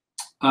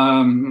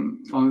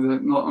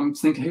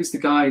thinking, who's the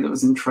guy that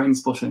was in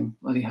Trainspotting?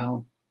 Bloody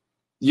hell,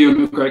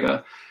 Ewan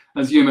McGregor.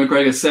 As Ewan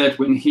McGregor said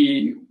when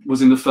he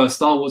was in the first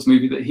Star Wars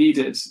movie that he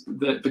did,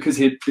 that because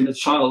he had been a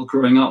child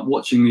growing up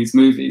watching these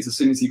movies, as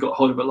soon as he got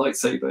hold of a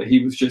lightsaber,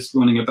 he was just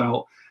running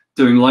about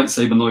doing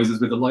lightsaber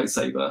noises with a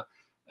lightsaber,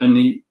 and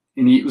he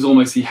was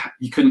almost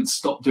he couldn't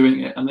stop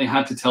doing it, and they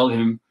had to tell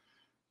him,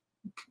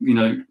 you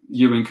know,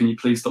 Ewan, can you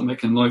please stop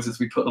making noises?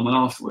 We put them on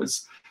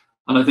afterwards.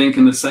 And I think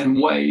in the same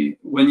way,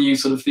 when you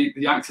sort of,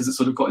 the actors that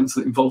sort of got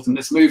involved in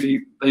this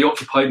movie, they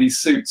occupy these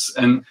suits,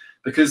 and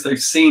because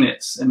they've seen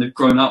it and they've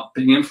grown up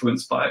being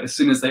influenced by it, as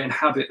soon as they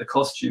inhabit the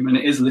costume and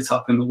it is lit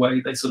up in the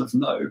way they sort of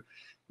know,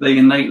 they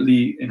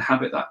innately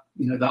inhabit that,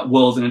 you know, that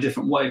world in a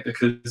different way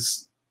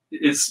because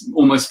it's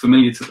almost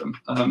familiar to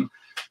them.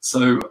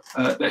 So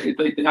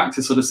the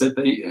actors sort of said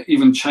they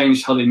even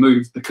changed how they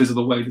moved because of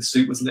the way the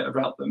suit was lit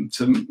around them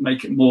to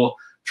make it more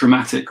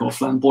dramatic or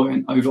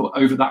flamboyant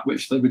over that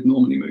which they would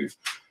normally move,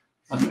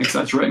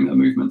 exaggerating their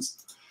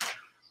movements.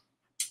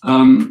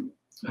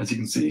 As you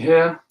can see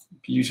here,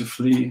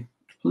 beautifully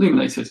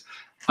illuminated.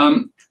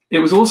 It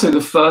was also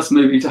the first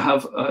movie to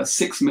have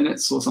 6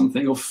 minutes or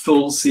something of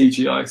full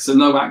CGI, so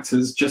no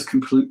actors, just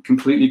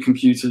completely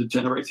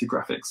computer-generated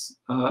graphics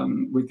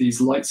with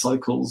these light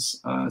cycles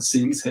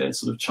scenes here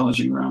sort of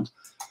charging around.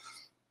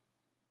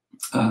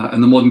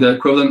 And the modern day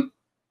equivalent,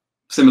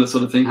 similar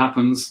sort of thing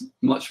happens,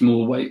 much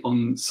more weight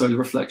on solar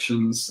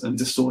reflections and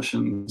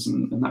distortions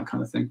and that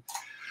kind of thing.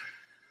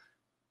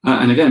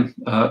 And again,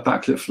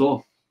 backlit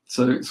floor.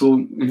 So it's all,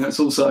 you know, it's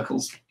all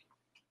circles.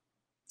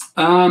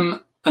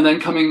 And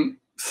then coming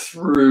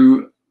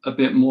through a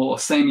bit more,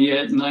 same year,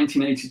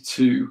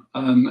 1982,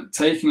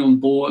 taking on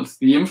board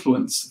the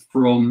influence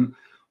from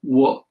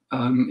what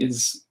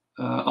is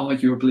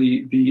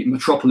arguably the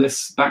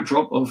metropolis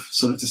backdrop of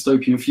sort of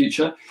dystopian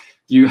future.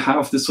 You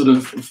have the sort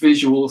of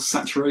visual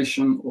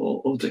saturation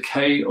or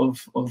decay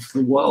of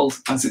the world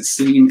as it's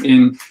seen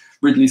in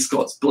Ridley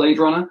Scott's Blade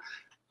Runner.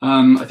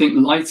 I think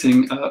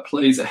lighting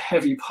plays a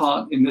heavy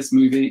part in this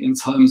movie in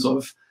terms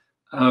of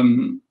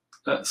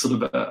sort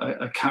of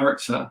a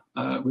character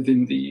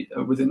within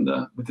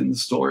the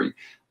story.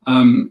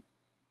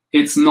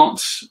 It's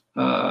not.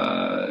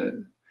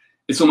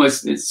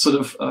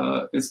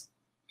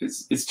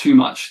 It's too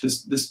much.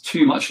 There's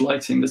too much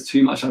lighting. There's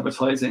too much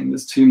advertising.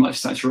 There's too much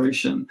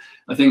saturation.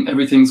 I think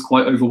everything's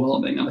quite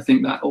overwhelming, and I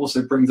think that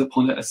also brings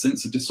upon it a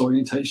sense of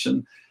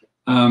disorientation,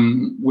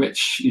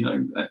 which, you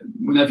know,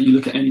 whenever you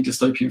look at any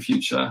dystopian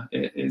future,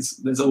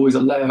 there's always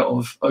a layer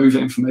of over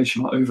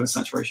information or over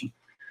saturation.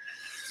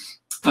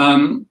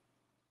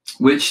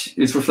 Which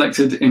is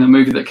reflected in a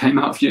movie that came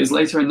out a few years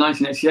later in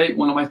 1988.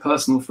 One of my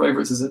personal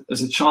favorites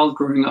as a child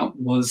growing up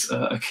was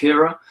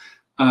Akira.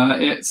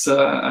 It's an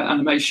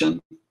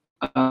animation,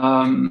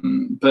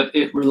 but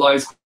it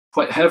relies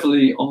quite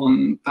heavily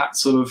on that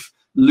sort of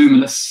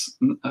luminous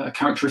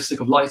characteristic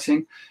of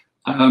lighting.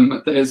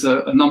 There's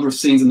a number of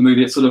scenes in the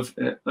movie. It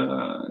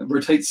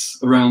rotates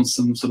around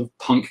some sort of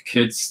punk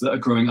kids that are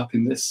growing up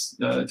in this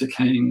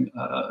decaying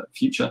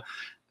future.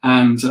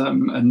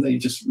 And they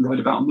just ride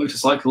about on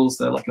motorcycles.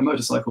 They're like a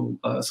motorcycle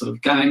sort of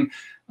gang.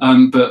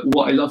 But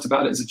what I loved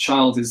about it as a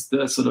child is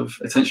the sort of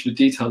attention to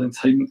detail in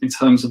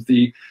terms of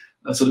the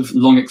sort of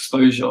long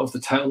exposure of the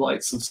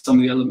taillights of some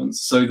of the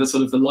elements. So the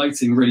sort of the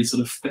lighting really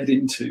sort of fed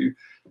into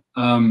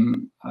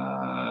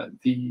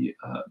the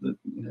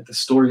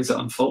story as it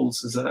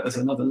unfolds as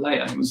another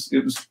layer.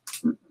 It was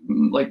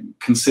like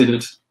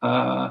considered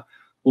all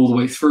the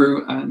way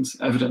through and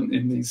evident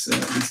in these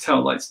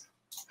taillights.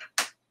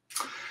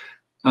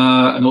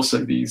 And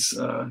also these,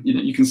 you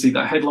know, you can see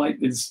that headlight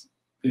is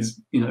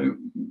you know,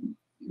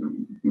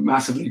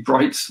 massively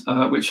bright,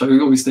 which I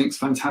always think is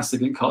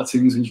fantastic in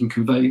cartoons, and you can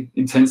convey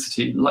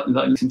intensity, light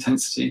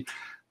intensity,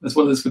 as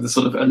well as with the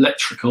sort of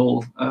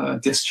electrical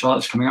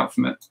discharge coming out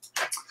from it.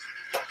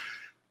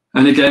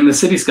 And again, the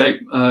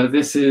cityscape.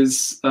 This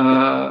is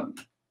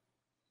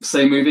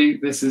same movie.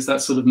 This is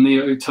that sort of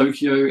Neo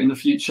Tokyo in the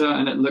future,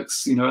 and it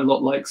looks, you know, a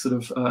lot like sort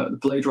of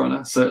Blade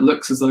Runner. So it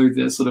looks as though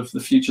there's sort of the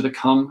future to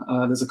come.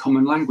 There's a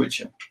common language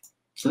here.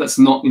 So let's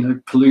not, you know,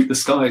 pollute the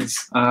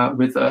skies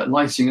with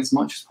lighting as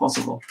much as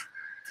possible.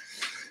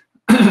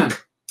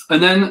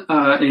 And then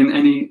in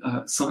any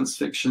science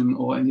fiction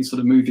or any sort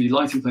of movie,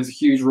 lighting plays a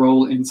huge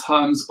role in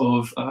terms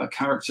of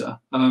character.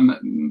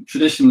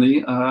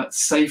 Traditionally,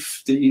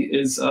 safety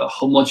is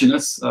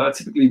homogeneous,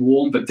 typically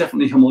warm, but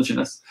definitely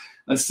homogeneous,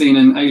 as seen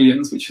in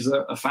Aliens, which is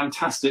a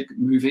fantastic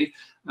movie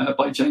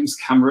by James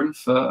Cameron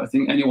for, I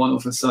think, anyone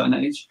of a certain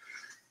age.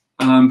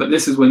 But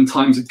this is when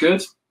times are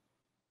good.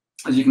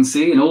 As you can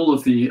see in all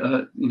of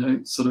the you know,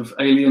 sort of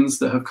aliens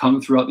that have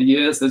come throughout the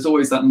years, there's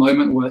always that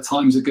moment where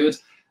times are good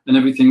and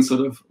everything's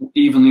sort of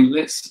evenly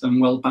lit and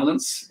well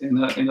balanced in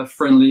a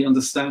friendly,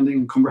 understanding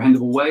and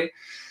comprehensible way.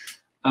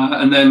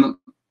 And then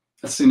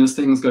as soon as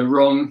things go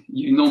wrong,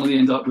 you normally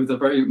end up with a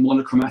very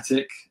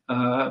monochromatic,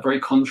 very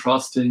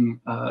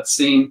contrasting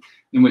scene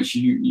in which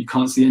you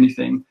can't see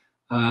anything.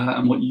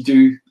 And what you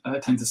do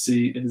tend to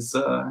see is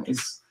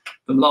the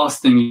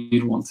last thing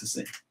you'd want to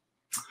see,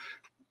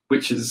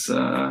 which is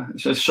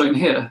just shown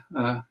here.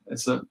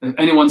 If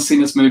anyone's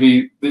seen this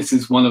movie, this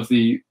is one of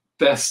the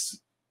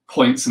best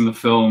points in the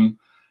film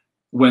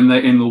when they're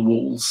in the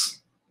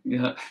walls.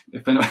 Yeah,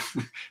 if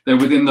they're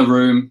within the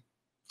room,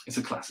 it's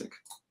a classic.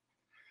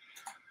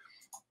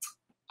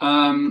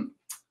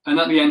 And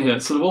at the end here,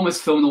 sort of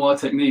almost film noir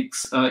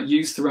techniques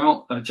used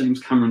throughout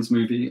James Cameron's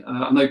movie.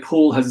 I know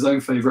Paul has his own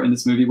favourite in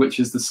this movie, which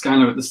is the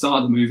scanner at the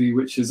start of the movie,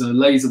 which is a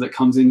laser that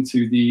comes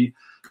into the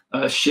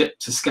ship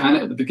to scan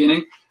it at the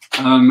beginning.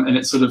 And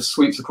it sort of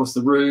sweeps across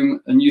the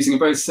room, and using a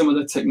very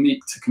similar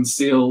technique to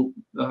conceal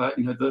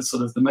the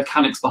sort of the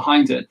mechanics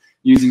behind it,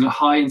 using a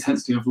high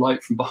intensity of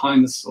light from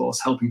behind the source,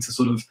 helping to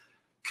sort of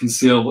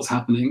conceal what's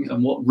happening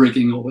and what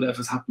rigging or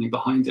whatever's happening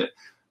behind it.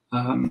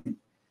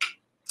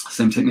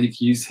 Same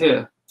technique used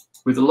here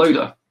with the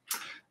loader,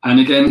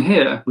 and again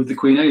here with the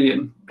Queen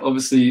Alien.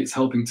 Obviously it's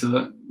helping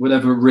to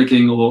whatever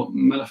rigging or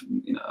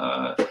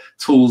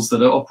tools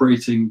that are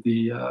operating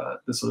the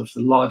sort of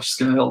the large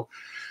scale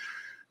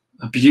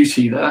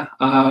beauty there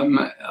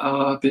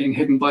are being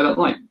hidden by that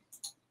light.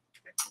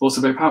 Also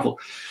very powerful.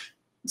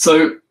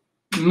 So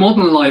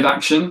modern live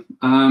action,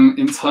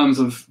 in terms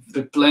of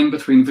the blend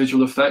between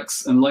visual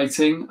effects and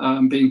lighting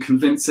being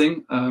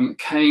convincing,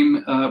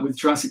 came with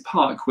Jurassic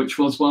Park, which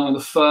was one of the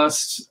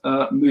first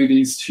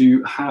movies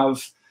to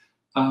have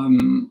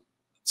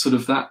sort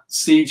of that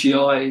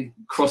CGI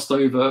crossed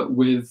over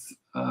with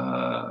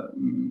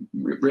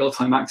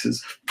real-time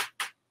actors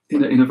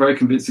in a very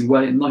convincing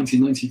way in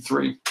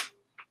 1993.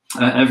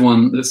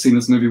 Everyone that's seen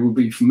this movie will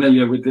be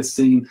familiar with this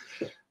scene.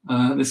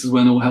 This is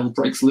when all hell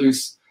breaks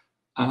loose.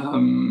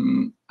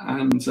 And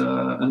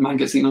a man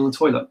gets eaten on the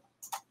toilet.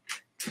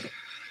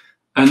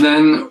 And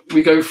then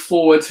we go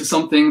forward to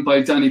something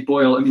by Danny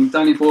Boyle. I mean,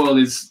 Danny Boyle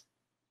is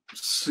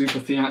super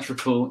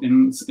theatrical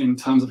in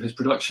terms of his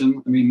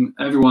production. I mean,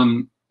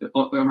 everyone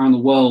around the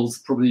world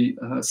probably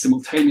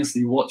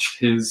simultaneously watched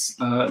his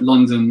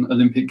London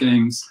Olympic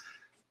Games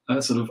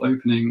sort of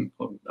opening,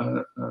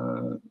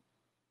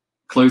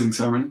 closing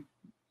ceremony.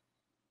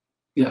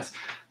 Yes.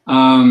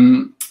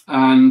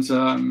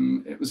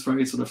 It was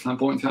very sort of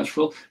flamboyant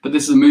theatrical, but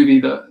this is a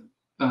movie that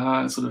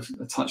sort of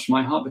touched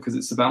my heart because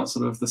it's about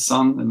sort of the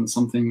sun and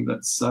something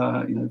that's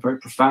very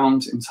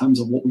profound in terms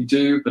of what we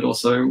do, but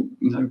also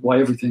why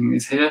everything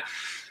is here.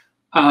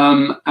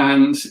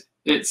 And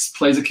it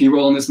plays a key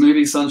role in this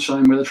movie,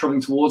 Sunshine, where they're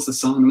traveling towards the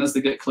sun, and as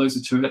they get closer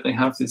to it, they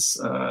have this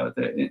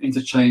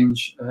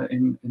interchange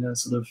in a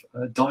sort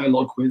of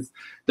dialogue with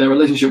their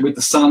relationship with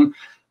the sun.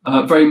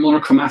 Very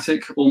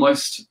monochromatic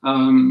almost,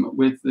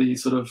 with the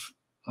sort of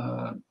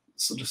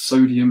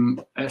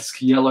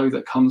sodium-esque yellow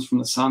that comes from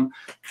the sun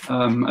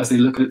as they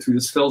look at it through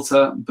this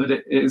filter, but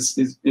it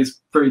is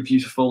very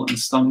beautiful and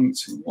stunning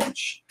to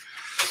watch.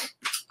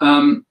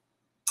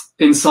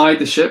 Inside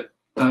the ship,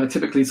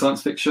 typically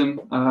science fiction,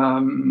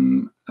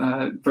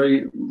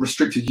 very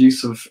restricted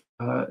use of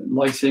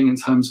lighting in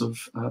terms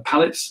of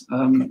palettes,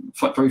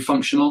 very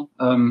functional,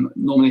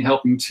 normally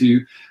helping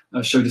to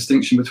show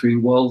distinction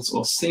between worlds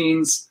or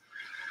scenes,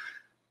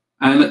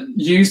 and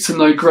used to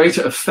no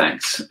greater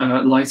effect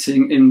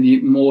lighting in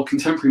the more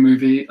contemporary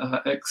movie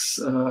Ex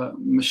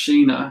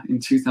Machina in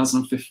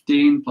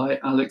 2015 by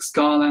Alex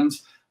Garland.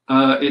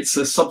 It's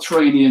a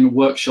subterranean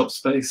workshop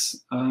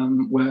space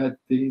where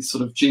the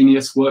sort of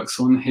genius works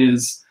on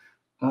his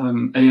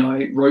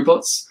AI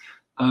robots.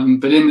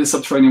 But in the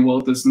subterranean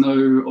world, there's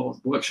no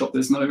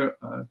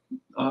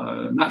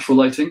natural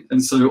lighting,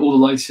 and so all the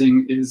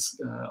lighting is,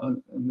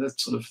 the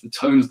sort of the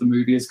tone of the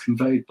movie is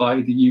conveyed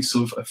by the use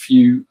of a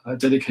few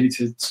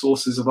dedicated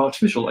sources of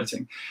artificial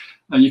lighting.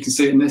 And you can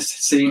see in this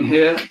scene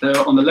here, there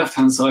on the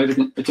left-hand side,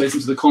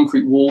 adjacent to the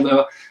concrete wall, there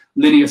are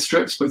linear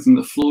strips, both in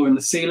the floor and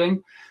the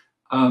ceiling,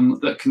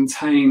 that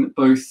contain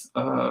both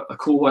a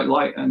cool white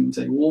light and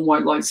a warm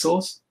white light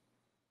source,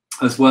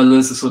 as well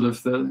as the sort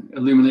of the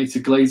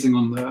illuminated glazing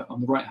on the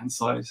right-hand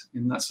side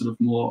in that sort of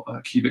more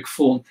cubic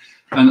form,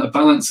 and a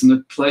balance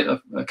and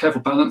a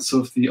careful balance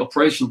of the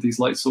operation of these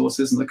light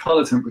sources and the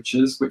color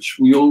temperatures, which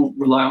we all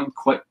rely on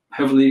quite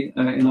heavily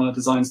in our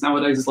designs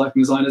nowadays as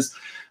lighting designers,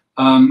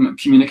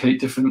 communicate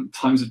different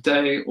times of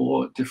day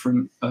or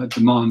different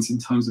demands in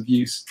terms of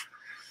use.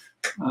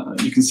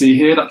 You can see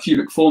here that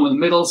cubic form in the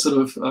middle, sort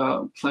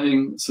of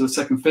playing sort of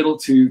second fiddle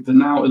to the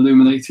now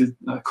illuminated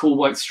cool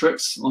white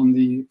strips on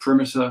the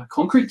perimeter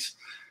concrete.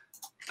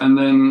 And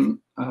then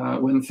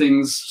when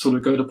things sort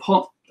of go to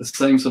pot, the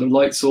same sort of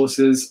light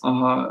sources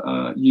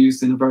are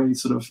used in a very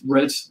sort of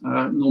red,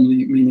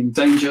 normally meaning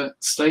danger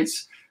state,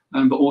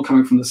 but all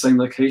coming from the same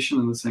location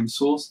and the same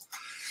source.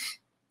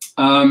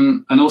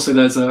 And also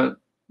there's a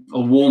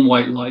warm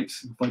white light.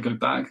 If I go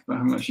back, but I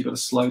haven't actually got a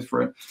slide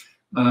for it.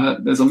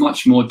 There's a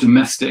much more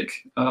domestic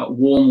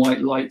warm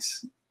white light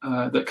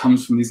that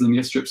comes from these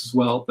linear strips as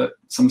well, but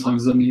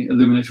sometimes only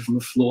illuminated from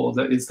the floor.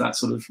 There is that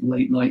sort of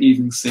late night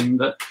evening scene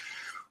that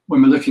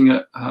when we're looking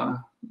at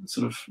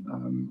sort of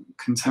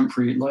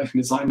contemporary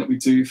lighting design that we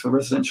do for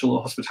residential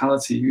or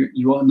hospitality,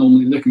 you are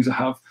normally looking to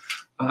have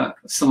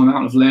some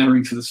amount of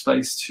layering to the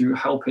space to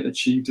help it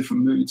achieve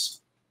different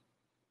moods.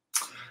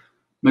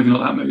 Maybe not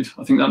that mood.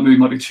 I think that mood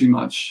might be too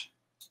much.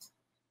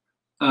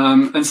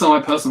 And some of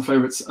my personal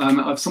favourites. Some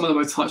of them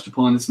I've touched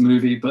upon in this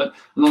movie, but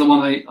another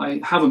one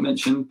I haven't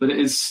mentioned, but it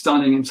is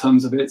stunning in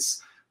terms of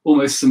its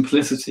almost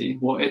simplicity.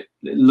 Well, it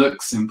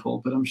looks simple,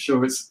 but I'm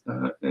sure it's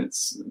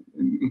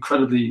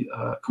incredibly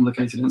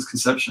complicated in its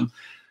conception.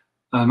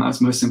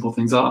 as most simple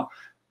things are,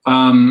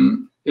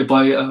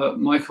 by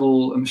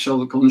Michael and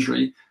Michelle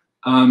Gondry.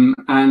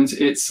 And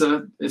it's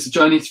a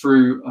journey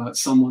through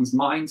someone's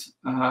mind,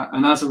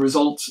 and as a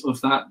result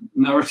of that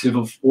narrative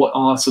of what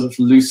are sort of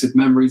lucid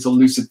memories or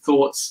lucid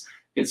thoughts,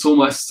 it's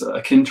almost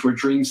akin to a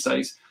dream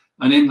state.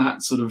 And in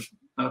that sort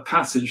of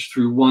passage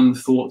through one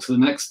thought to the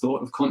next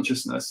thought of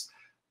consciousness,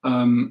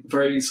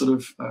 very sort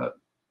of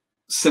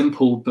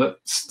simple but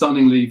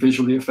stunningly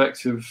visually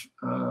effective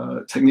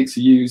techniques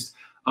are used.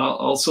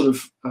 I'll sort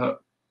of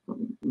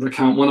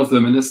recount one of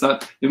them, and it's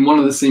that in one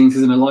of the scenes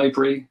is in a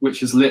library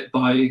which is lit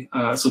by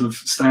sort of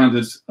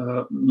standard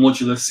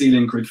modular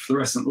ceiling grid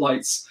fluorescent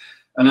lights,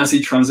 and as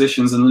he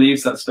transitions and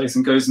leaves that space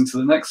and goes into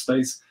the next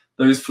space,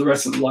 those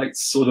fluorescent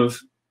lights sort of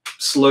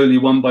slowly,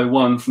 one by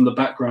one, from the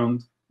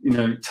background,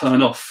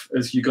 turn off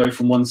as you go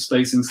from one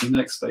space into the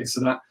next space.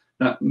 So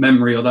that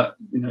memory or that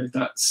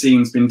that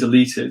scene's been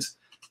deleted,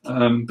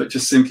 but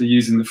just simply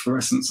using the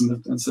fluorescence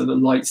and so the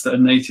lights that are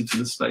native to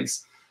the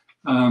space,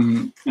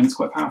 and it's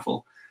quite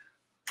powerful.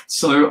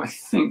 So I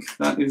think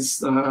that is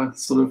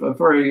sort of a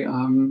very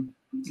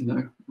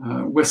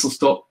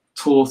whistle-stop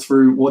tour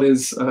through what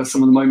is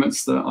some of the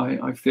moments that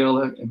I feel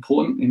are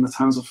important in the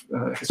terms of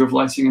history of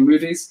lighting in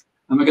movies.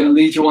 And we're going to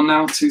lead you on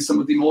now to some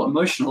of the more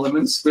emotional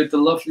elements with the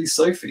lovely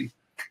Sophie.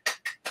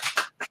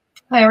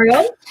 Hi,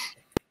 everyone.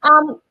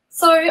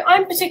 So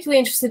I'm particularly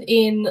interested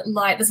in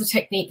light as a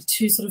technique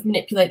to sort of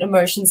manipulate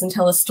emotions and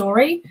tell a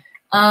story.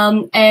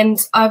 And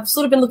I've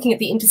sort of been looking at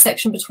the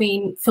intersection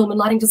between film and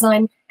lighting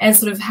design and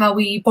sort of how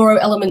we borrow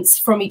elements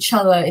from each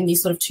other in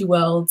these sort of two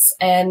worlds.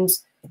 And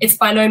it's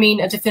by no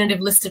means a definitive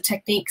list of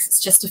techniques.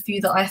 It's just a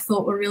few that I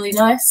thought were really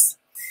nice.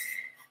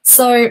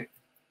 So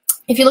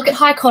if you look at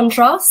high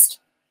contrast,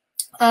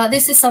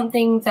 this is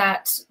something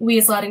that we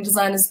as lighting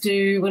designers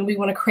do when we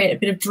want to create a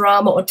bit of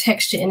drama or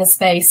texture in a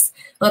space.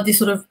 Like this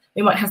sort of,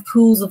 we might have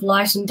pools of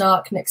light and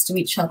dark next to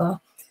each other.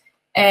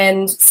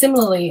 And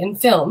similarly in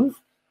film,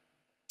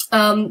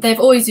 they've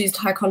always used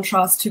high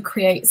contrast to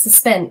create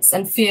suspense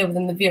and fear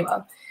within the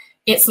viewer.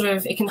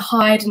 It can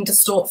hide and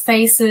distort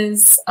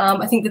faces.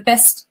 I think the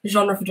best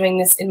genre for doing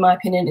this, in my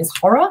opinion, is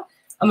horror.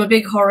 I'm a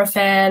big horror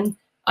fan.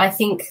 I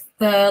think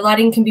the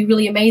lighting can be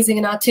really amazing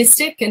and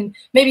artistic, and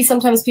maybe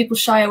sometimes people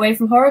shy away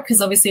from horror because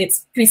obviously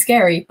it's pretty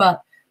scary,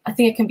 but I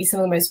think it can be some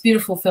of the most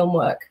beautiful film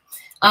work.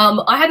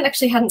 I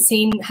hadn't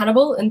seen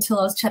Hannibal until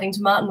I was chatting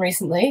to Martin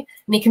recently,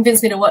 and he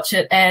convinced me to watch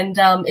it, and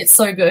it's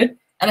so good.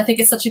 And I think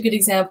it's such a good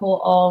example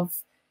of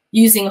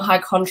using high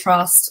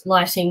contrast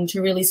lighting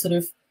to really sort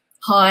of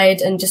hide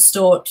and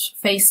distort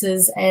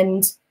faces,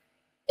 and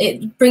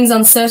it brings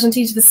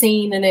uncertainty to the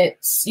scene, and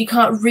you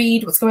can't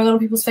read what's going on in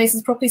people's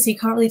faces properly, so you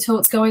can't really tell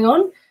what's going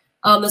on.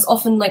 There's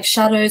often like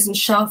shadows and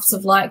shafts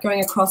of light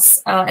going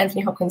across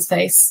Anthony Hopkins'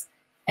 face,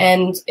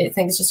 and I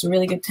think it's just a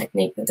really good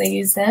technique that they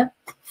use there.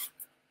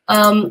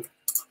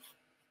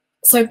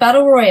 So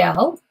Battle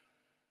Royale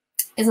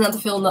is another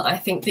film that I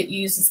think that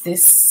uses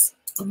this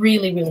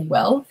really, really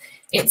well.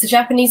 It's a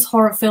Japanese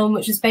horror film,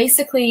 which is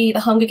basically The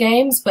Hunger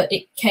Games, but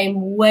it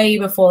came way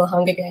before The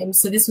Hunger Games.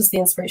 So this was the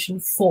inspiration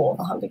for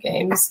The Hunger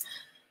Games.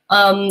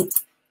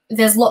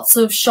 There's lots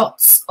of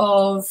shots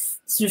of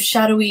sort of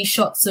shadowy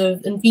shots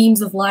and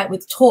beams of light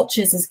with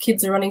torches as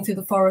kids are running through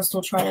the forest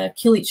or trying to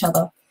kill each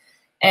other.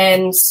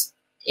 And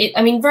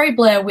very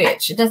Blair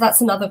Witch.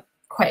 That's another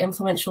quite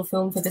influential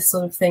film for this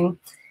sort of thing.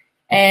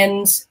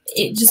 And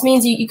it just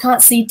means you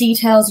can't see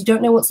details. You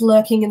don't know what's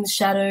lurking in the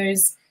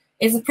shadows.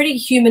 It's a pretty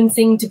human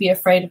thing to be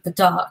afraid of the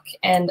dark,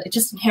 and it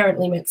just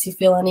inherently makes you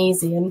feel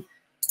uneasy. And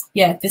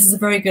yeah, this is a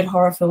very good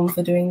horror film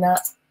for doing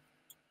that,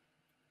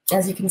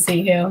 as you can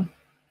see here.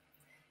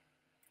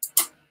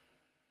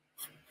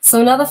 So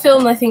another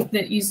film I think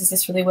that uses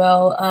this really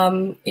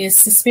well is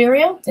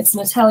Suspiria. It's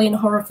an Italian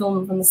horror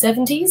film from the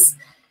 70s.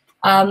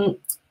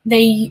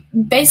 They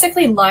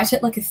basically light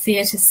it like a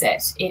theatre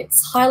set.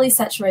 It's highly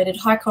saturated,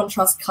 high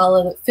contrast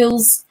colour that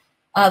fills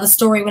the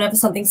story whenever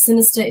something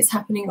sinister is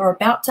happening or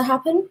about to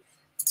happen.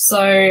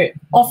 So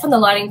often the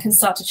lighting can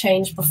start to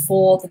change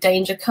before the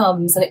danger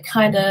comes, and it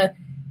kind of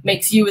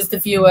makes you as the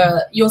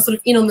viewer, you're sort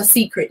of in on the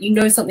secret. You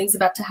know something's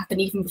about to happen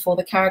even before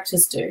the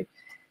characters do.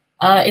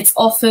 It's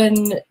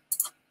often,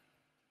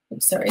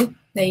 sorry,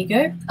 there you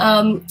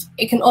go.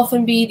 It can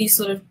often be these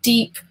sort of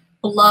deep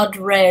blood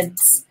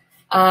reds.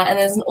 And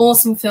there's an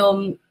awesome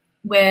film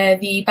where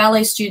the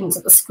ballet students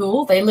at the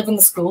school, they live in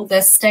the school,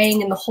 they're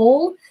staying in the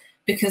hall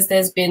because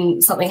there's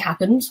been something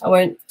happened. I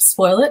won't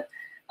spoil it.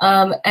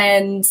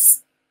 And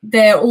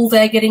they're all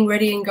there getting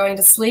ready and going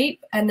to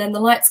sleep. And then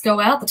the lights go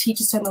out, the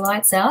teachers turn the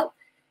lights out,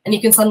 and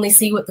you can suddenly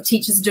see what the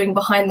teachers are doing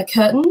behind the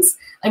curtains.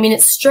 I mean,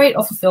 it's straight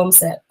off a film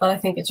set, but I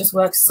think it just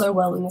works so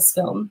well in this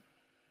film.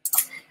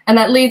 And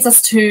that leads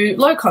us to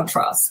low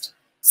contrast.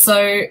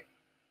 So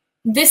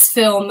this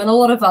film and a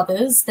lot of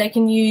others, they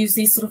can use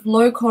these sort of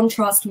low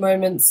contrast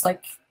moments,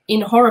 like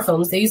in horror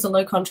films, they use the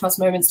low contrast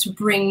moments to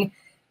bring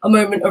a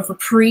moment of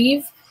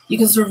reprieve. You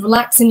can sort of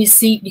relax in your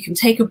seat, you can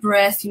take a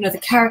breath, you know, the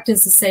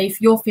characters are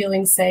safe, you're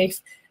feeling safe,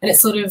 and it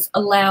sort of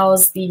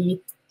allows the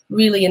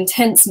really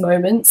intense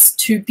moments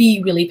to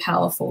be really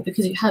powerful,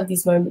 because you have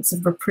these moments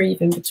of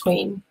reprieve in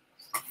between.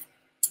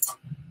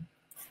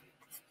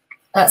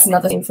 That's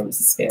another thing from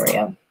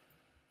Suspiria.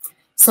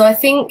 So I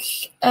think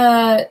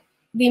the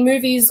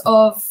movies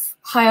of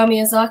Hayao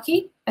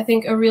Miyazaki, I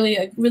think, are a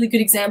really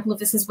good example of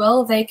this as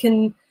well. They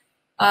can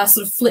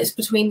sort of flit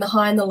between the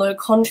high and the low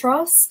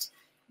contrast.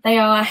 They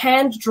are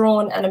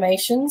hand-drawn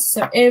animations,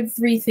 so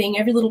everything,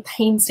 every little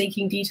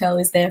painstaking detail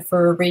is there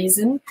for a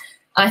reason.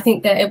 I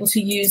think they're able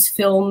to use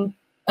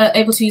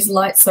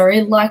light,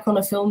 like on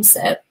a film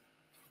set,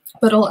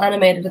 but all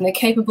animated, and they're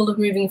capable of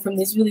moving from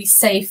these really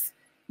safe,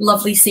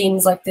 lovely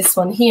scenes like this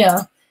one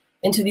here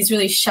into these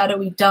really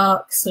shadowy,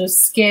 dark, sort of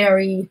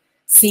scary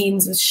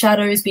scenes with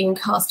shadows being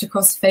cast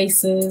across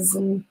faces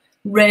and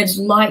red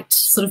light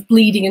sort of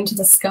bleeding into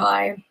the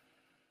sky.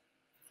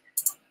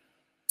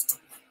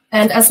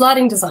 And as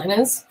lighting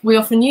designers, we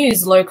often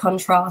use low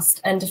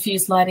contrast and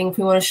diffuse lighting if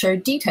we want to show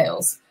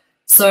details.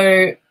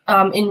 So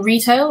in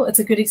retail, it's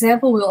a good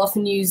example. We'll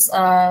often use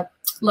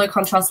low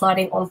contrast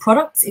lighting on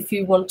products if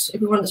we want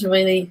to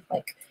really,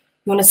 like,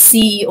 you want to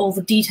see all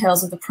the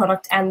details of the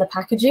product and the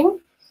packaging.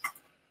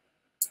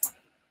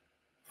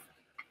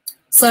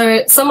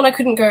 So someone I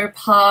couldn't go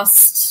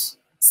past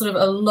sort of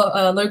a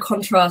low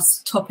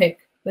contrast topic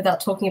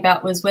without talking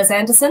about was Wes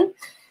Anderson.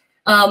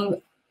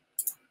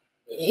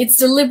 It's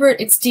deliberate,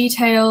 it's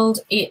detailed,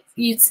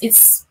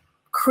 it's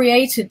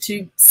created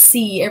to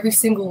see every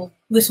single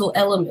little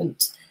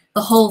element.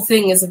 The whole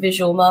thing is a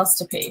visual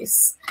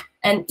masterpiece.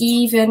 And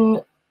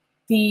even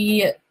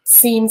the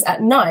scenes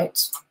at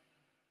night,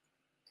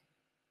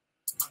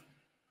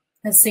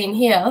 as seen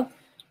here,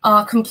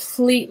 are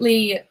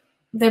completely,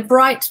 they're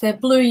bright, they're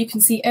blue, you can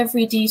see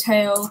every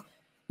detail,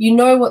 you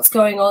know what's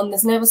going on,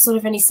 there's never sort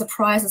of any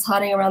surprises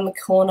hiding around the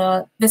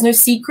corner, there's no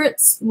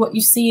secrets, what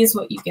you see is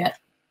what you get.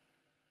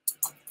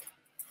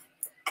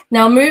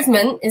 Now,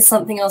 movement is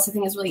something else I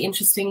think is really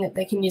interesting that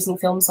they can use in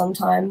film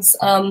sometimes.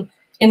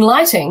 In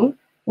lighting,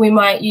 we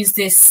might use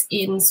this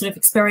in sort of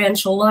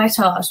experiential light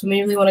art when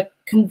we really want to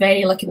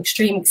convey like an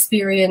extreme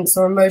experience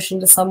or emotion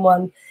to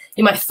someone.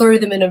 You might throw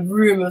them in a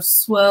room of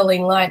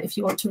swirling light if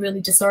you want to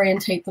really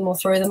disorientate them or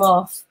throw them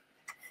off.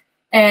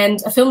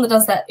 And a film that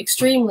does that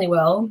extremely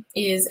well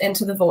is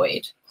Enter the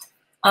Void.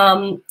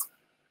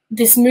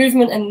 This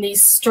movement and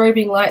these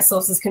strobing light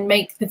sources can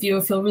make the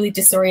viewer feel really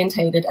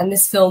disorientated, and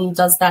this film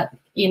does that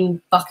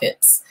in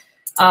buckets.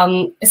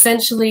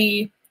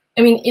 Essentially,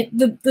 I mean,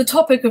 the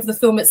topic of the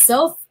film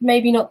itself,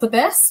 maybe not the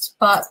best,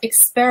 but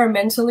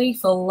experimentally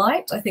for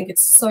light, I think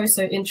it's so,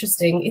 so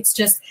interesting. It's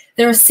just,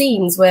 there are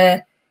scenes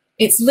where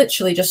it's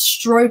literally just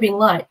strobing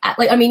light.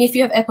 I mean, if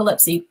you have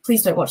epilepsy,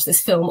 please don't watch this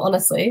film,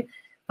 honestly.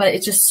 But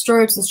it just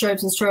strobes and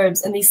strobes and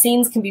strobes, and these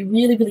scenes can be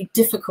really, really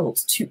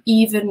difficult to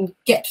even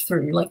get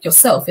through, like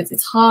yourself.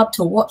 It's hard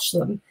to watch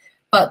them,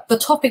 but the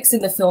topics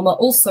in the film are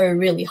also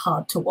really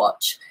hard to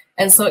watch,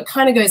 and so it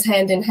kind of goes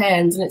hand in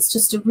hand, and it's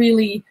just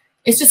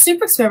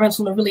super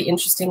experimental and a really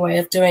interesting way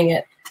of doing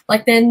it.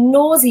 Like, they're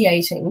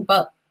nauseating,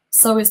 but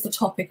so is the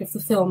topic of the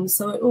film,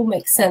 so it all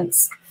makes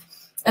sense.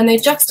 And they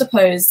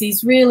juxtapose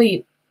these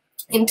really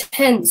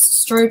intense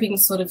strobing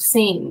sort of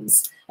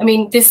scenes. I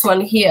mean, this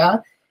one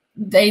here,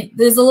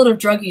 there's a lot of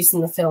drug use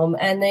in the film,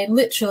 and they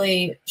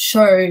literally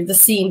show the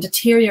scene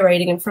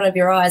deteriorating in front of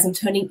your eyes and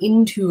turning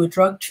into a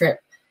drug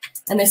trip.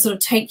 And they sort of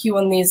take you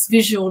on these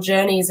visual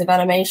journeys of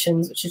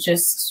animations, which are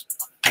just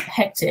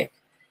hectic.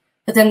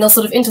 But then they'll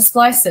sort of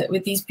intersplice it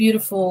with these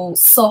beautiful,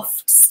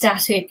 soft,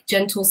 static,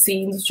 gentle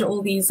scenes, which are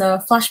all these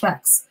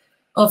flashbacks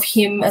of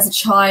him as a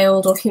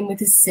child or him with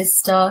his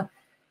sister.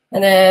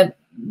 And they're,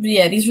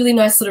 yeah, these really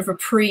nice sort of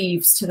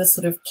reprieves to the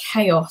sort of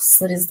chaos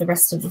that is the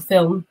rest of the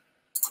film.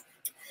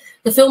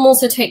 The film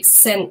also is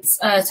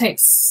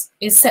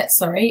set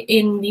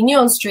in the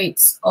neon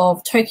streets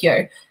of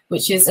Tokyo,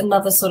 which is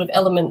another sort of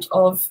element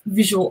of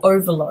visual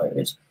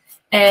overload.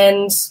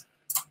 And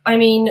I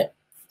mean,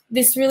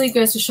 this really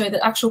goes to show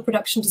that actual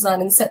production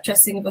design and set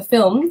dressing of a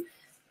film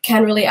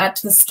can really add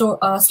to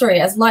the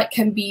story, as light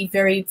can be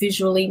very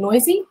visually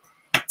noisy.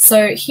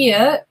 So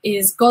here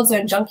is God's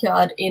Own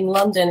Junkyard in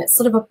London. It's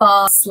sort of a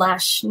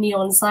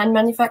bar/neon sign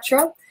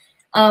manufacturer.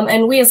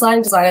 And we as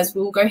lighting designers,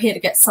 we will go here to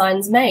get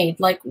signs made.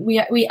 Like,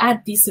 we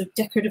add these sort of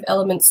decorative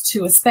elements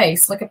to a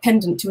space, like a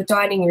pendant to a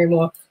dining room,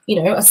 or,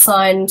 you know, a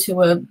sign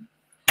to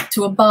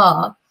a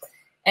bar.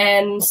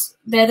 And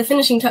they're the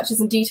finishing touches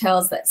and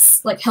details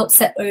that like help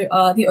set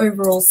the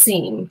overall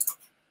scene.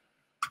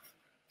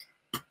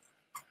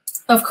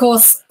 Of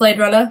course, Blade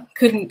Runner,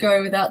 couldn't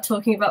go without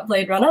talking about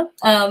Blade Runner.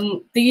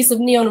 The use of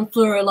neon and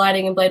fluoro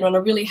lighting in Blade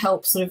Runner really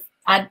helps sort of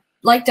add,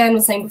 like Dan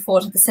was saying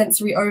before, to the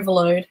sensory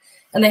overload,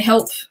 and they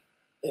help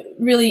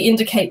really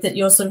indicate that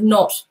you're sort of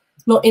not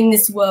in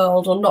this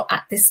world or not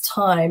at this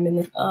time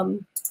in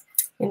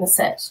the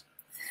set.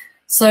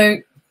 So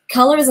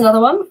color is another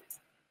one.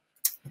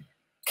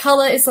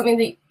 Color is something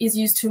that is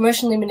used to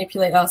emotionally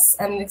manipulate us,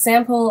 and an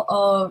example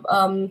of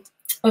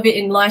it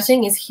in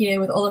lighting is here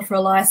with Oliver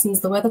Eliason's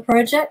The Weather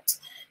Project.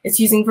 It's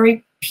using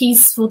very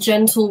peaceful,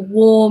 gentle,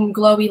 warm,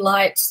 glowy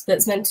light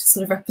that's meant to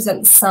sort of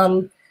represent the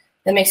sun,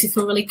 that makes you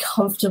feel really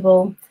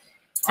comfortable.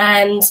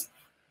 And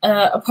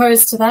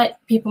opposed to that,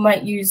 people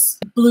might use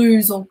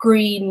blues or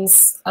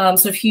greens,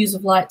 sort of hues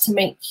of light, to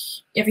make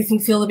everything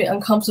feel a bit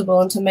uncomfortable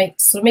and to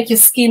make your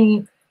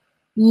skin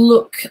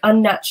look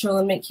unnatural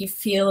and make you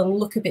feel and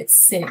look a bit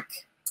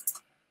sick.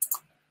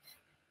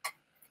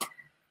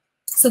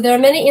 So there are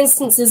many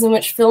instances in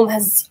which film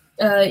has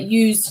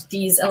used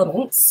these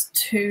elements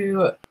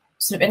to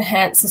sort of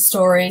enhance the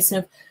story,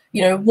 sort of,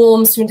 you know,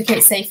 warms to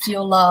indicate safety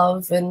or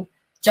love, and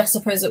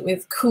juxtapose it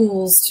with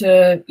cools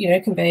to, you know,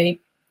 convey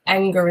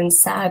anger and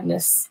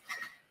sadness.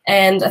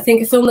 And I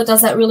think a film that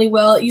does that really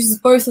well, it uses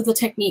both of the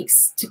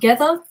techniques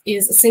together,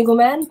 is A Single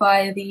Man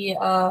by the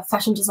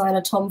fashion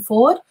designer Tom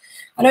Ford.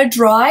 I know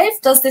Drive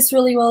does this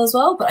really well as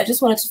well, but I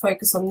just wanted to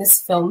focus on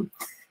this film.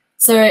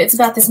 So it's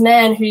about this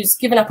man who's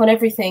given up on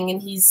everything,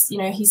 and he's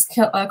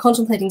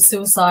contemplating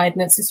suicide,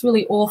 and it's this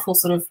really awful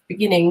sort of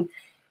beginning.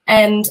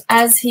 And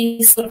as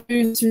he sort of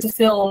moves through the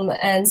film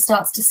and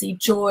starts to see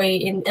joy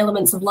in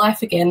elements of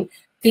life again,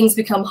 things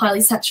become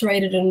highly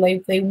saturated and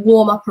they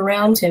warm up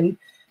around him,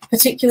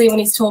 particularly when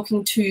he's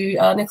talking to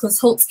Nicholas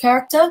Holt's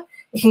character.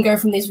 It can go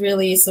from these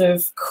really sort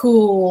of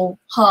cool,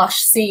 harsh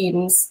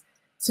scenes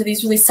to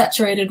these really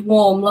saturated,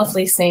 warm,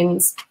 lovely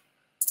scenes.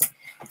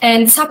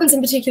 And this happens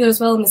in particular as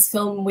well in this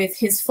film with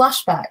his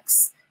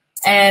flashbacks,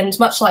 and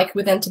much like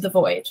with Enter the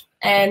Void.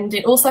 And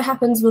it also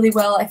happens really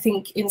well, I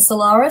think, in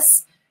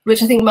Solaris,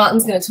 which I think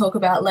Martin's going to talk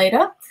about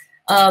later.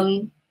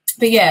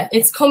 But yeah,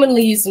 it's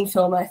commonly used in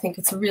film, and I think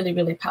it's a really,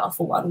 really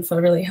powerful one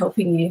for really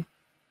helping you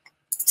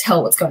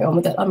tell what's going on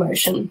with that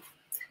emotion.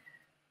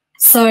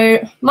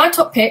 So my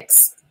top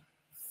picks,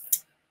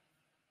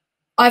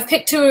 I've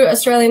picked 2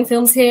 Australian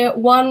films here,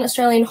 one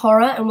Australian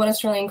horror and one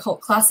Australian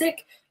cult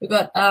classic. We've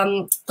got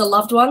The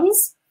Loved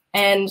Ones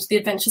and The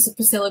Adventures of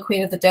Priscilla,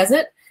 Queen of the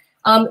Desert.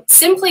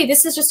 Simply,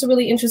 this is just a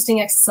really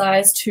interesting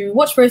exercise to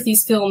watch both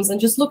these films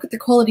and just look at the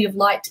quality of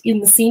light in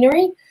the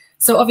scenery.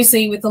 So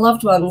obviously with The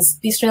Loved Ones,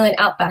 the Australian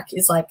outback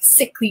is like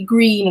sickly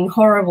green and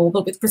horrible,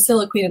 but with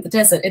Priscilla, Queen of the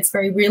Desert, it's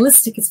very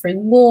realistic, it's very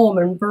warm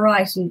and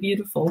bright and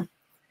beautiful.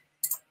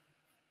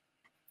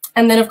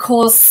 And then, of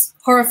course,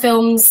 horror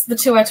films, the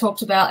 2 I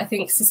talked about, I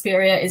think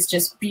Suspiria is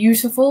just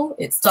beautiful.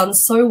 It's done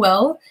so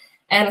well.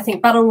 And I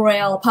think Battle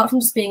Royale, apart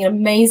from just being an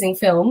amazing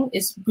film,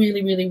 is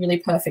really, really, really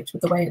perfect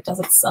with the way it does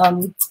its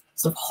sort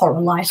of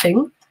horror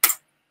lighting.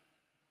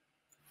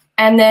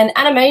 And then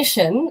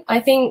animation, I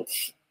think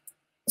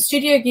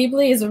Studio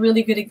Ghibli is a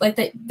really good,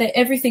 like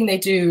everything they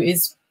do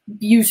is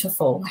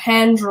beautiful,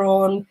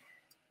 hand-drawn,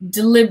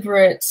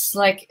 deliberate,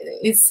 like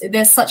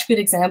there's such good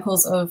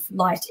examples of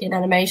light in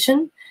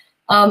animation.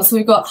 So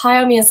we've got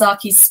Hayao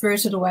Miyazaki's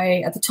Spirited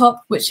Away at the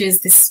top, which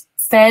is this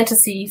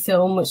fantasy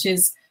film, which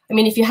is, I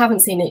mean, if you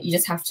haven't seen it, you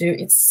just have to.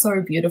 It's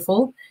so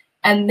beautiful.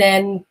 And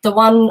then the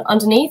one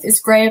underneath is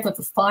Grave of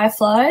the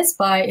Fireflies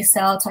by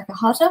Isao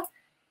Takahata.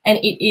 And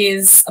it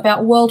is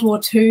about World War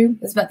II.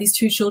 It's about these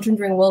 2 children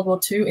during World War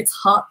II. It's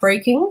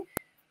heartbreaking,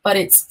 but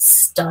it's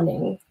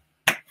stunning.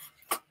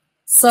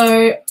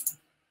 So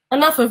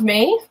enough of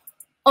me.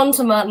 On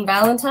to Martin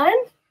Valentine.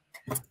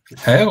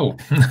 Hell.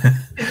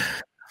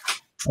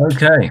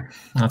 Okay,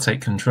 I'll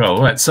take control.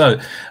 All right, so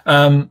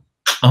I'm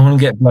going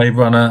to get Blade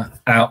Runner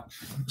out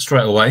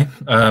straight away.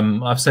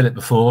 I've said it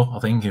before, I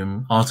think,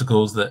 in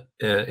articles, that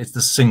it's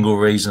the single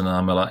reason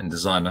I'm a lighting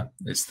designer.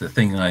 It's the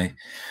thing I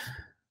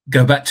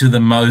go back to the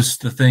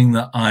most, the thing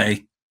that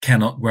I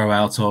cannot grow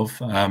out of.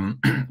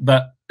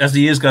 But as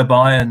the years go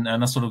by and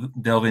I sort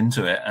of delve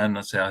into it, and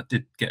I say I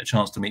did get a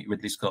chance to meet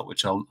Ridley Scott,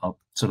 which I'll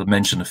sort of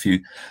mention a few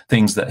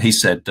things that he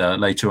said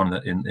later on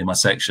in my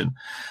section.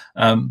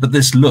 But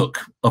this look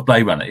of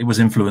Blade Runner, it was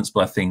influenced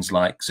by things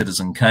like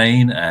Citizen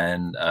Kane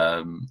and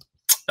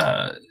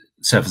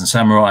Seven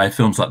Samurai,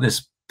 films like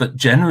this. But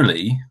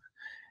generally,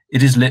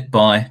 it is lit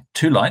by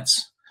 2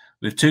 lights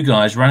with 2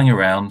 guys running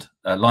around,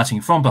 lighting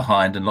from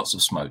behind and lots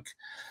of smoke.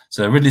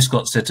 So Ridley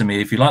Scott said to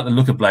me, if you like the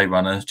look of Blade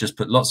Runner, just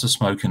put lots of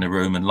smoke in a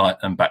room and light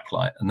and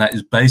backlight. And that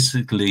is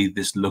basically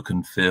this look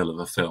and feel of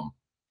a film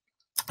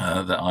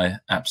that I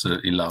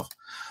absolutely love.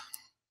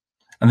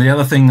 And the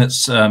other thing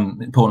that's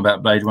important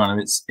about Blade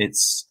Runner,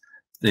 it's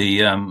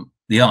the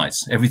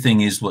eyes.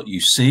 Everything is what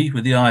you see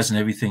with the eyes, and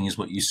everything is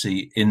what you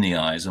see in the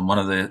eyes. And one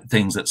of the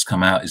things that's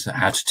come out is that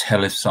how to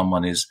tell if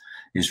someone is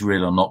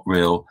real or not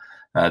real.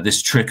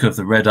 This trick of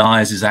the red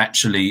eyes is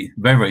actually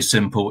very, very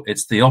simple.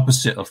 It's the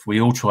opposite of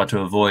we all try to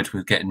avoid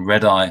with getting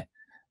red eye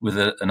with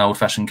an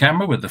old-fashioned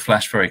camera with the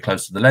flash very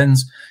close to the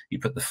lens. You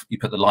put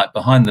the light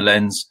behind the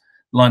lens,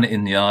 line it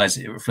in the eyes,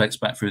 it reflects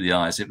back through the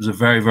eyes. It was a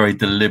very, very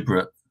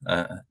deliberate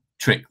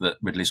trick that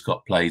Ridley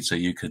Scott played, so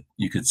you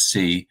could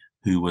see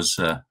who was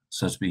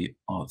so to be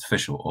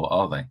artificial, or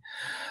are they?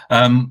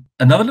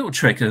 Another little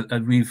trick,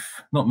 we've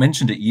not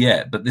mentioned it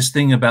yet, but this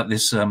thing about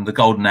this the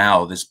golden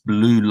hour, this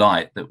blue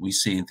light that we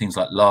see in things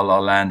like La La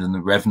Land and The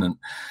Revenant,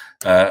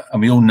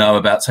 and we all know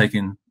about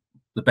taking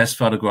the best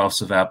photographs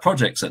of our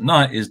projects at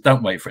night is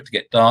don't wait for it to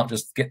get dark,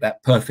 just get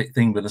that perfect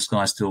thing where the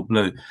sky's still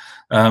blue.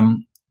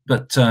 But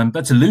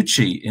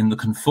Bertolucci in The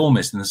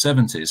Conformist in the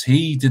 70s,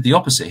 he did the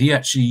opposite. He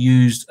actually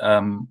used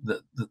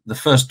the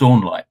first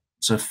dawn light,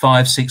 so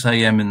 5, 6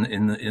 a.m.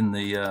 in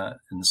the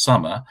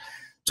summer,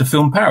 to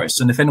film Paris.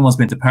 And if anyone's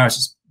been to Paris,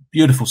 it's a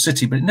beautiful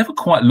city, but it never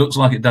quite looks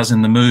like it does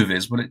in the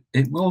movies. But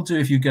it will do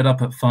if you get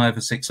up at 5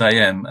 or 6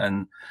 a.m.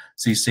 and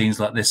see scenes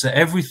like this. So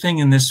everything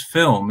in this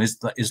film is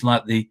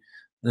like the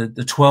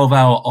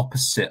 12-hour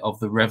opposite of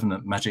the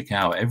Revenant magic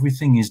hour.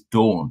 Everything is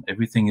dawn.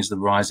 Everything is the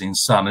rising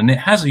sun, and it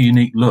has a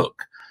unique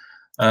look.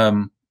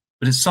 But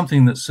it's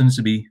something that seems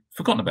to be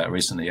forgotten about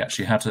recently,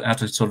 actually, how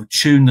to sort of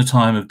tune the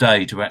time of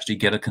day to actually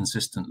get a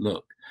consistent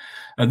look.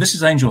 This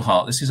is Angel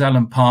Heart. This is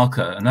Alan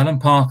Parker. And Alan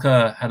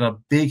Parker had a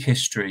big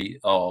history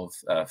of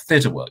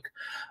theatre work.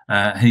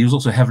 He was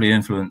also heavily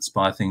influenced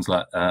by things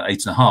like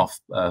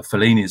 8½,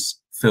 Fellini's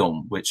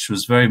film, which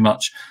was very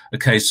much a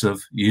case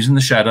of using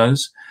the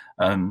shadows.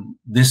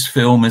 This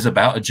film is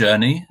about a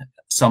journey.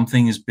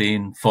 Something is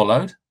being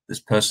followed. This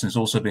person is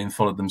also being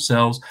followed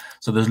themselves.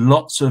 So there's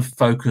lots of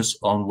focus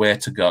on where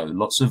to go,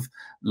 lots of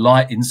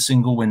light in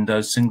single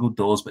windows, single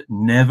doors, but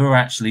never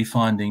actually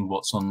finding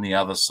what's on the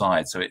other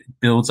side. So it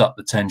builds up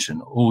the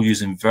tension, all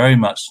using very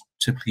much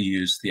typically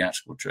used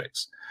theatrical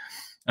tricks.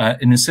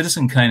 In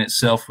Citizen Kane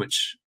itself,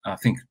 which I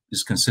think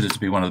is considered to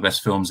be one of the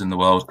best films in the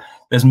world,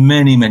 there's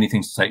many, many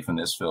things to take from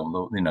this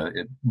film. You know,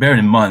 bearing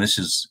in mind this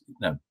is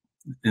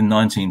in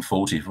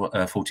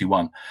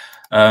 1941.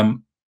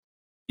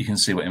 You can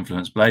see what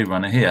influenced Blade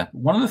Runner here.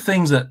 One of the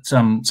things that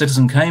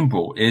Citizen Kane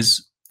brought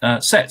is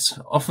sets,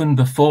 often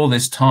before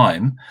this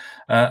time.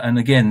 And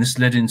again, this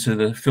led into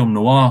the film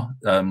noir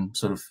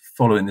sort of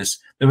following this.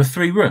 There were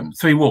 3 rooms,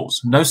 3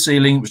 walls, no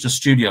ceiling, it was just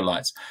studio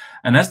lights.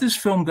 And as this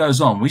film goes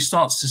on, we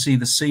start to see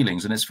the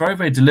ceilings, and it's very,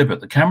 very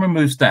deliberate. The camera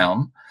moves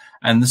down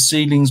and the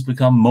ceilings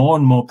become more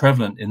and more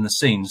prevalent in the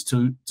scenes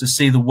to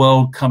see the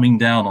world coming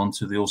down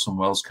onto the Orson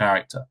Welles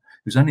character,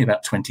 who's only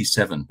about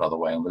 27, by the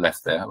way, on the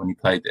left there when he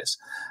played this.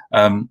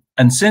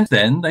 And since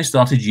then, they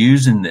started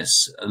using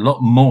this a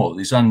lot more,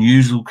 these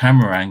unusual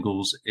camera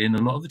angles in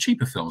a lot of the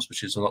cheaper films,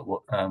 which is a lot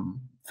what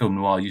film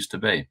noir used to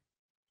be.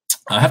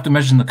 I have to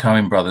mention the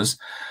Coen brothers.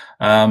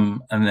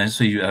 And then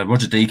see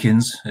Roger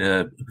Deakins,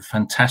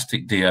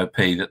 fantastic DOP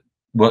that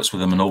works with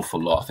them an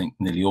awful lot, I think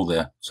nearly all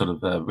their sort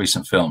of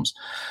recent films.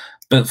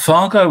 But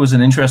Fargo was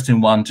an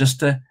interesting one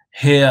just to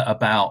hear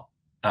about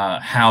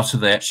how do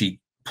they actually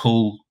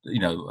pull, you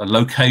know, a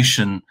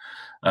location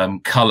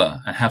color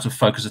and how to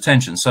focus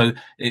attention. So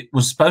it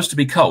was supposed to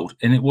be cold,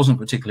 and it wasn't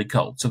particularly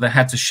cold, so they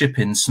had to ship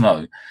in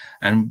snow.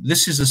 And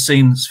this is a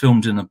scene that's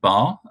filmed in a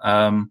bar.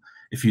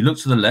 If you look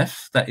to the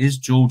left, that is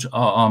George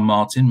R.R.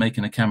 Martin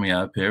making a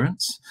cameo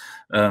appearance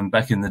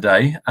back in the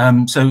day.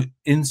 So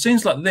in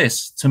scenes like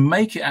this, to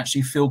make it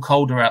actually feel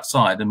colder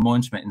outside and more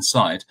intimate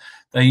inside,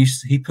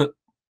 he put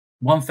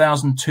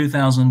 1,000,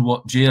 2,000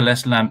 watt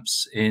GLS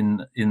lamps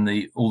in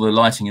all the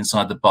lighting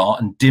inside the bar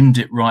and dimmed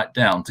it right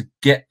down to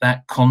get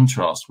that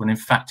contrast, when in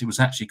fact it was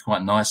actually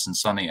quite nice and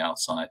sunny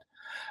outside.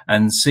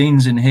 And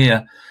scenes in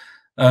here,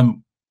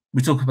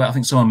 we talk about, I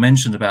think someone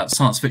mentioned about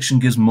science fiction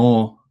gives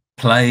more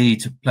play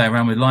to play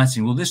around with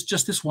lighting. Well,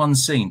 just this one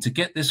scene to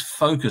get this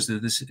focus,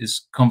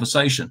 this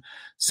conversation,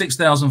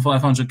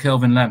 6,500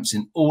 Kelvin lamps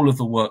in all of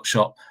the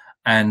workshop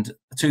and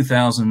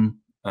 2,000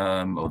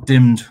 or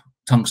dimmed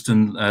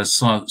tungsten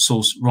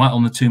source right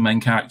on the 2 main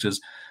characters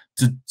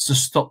to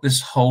stop this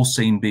whole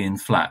scene being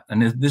flat.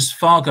 And this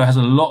Fargo has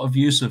a lot of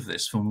use of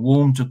this, from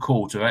warm to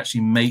cool, to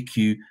actually make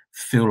you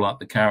feel like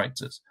the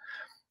characters.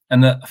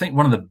 And I think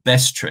one of the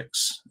best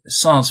tricks is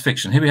science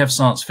fiction. Here we have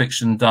science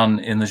fiction done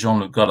in the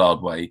Jean-Luc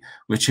Godard way,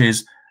 which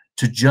is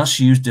to just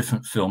use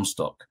different film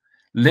stock.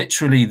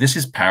 Literally, this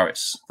is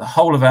Paris. The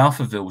whole of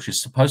Alphaville, which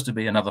is supposed to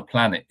be another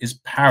planet, is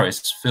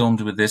Paris filmed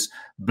with this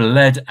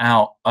bled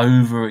out,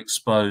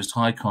 overexposed,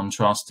 high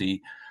contrasty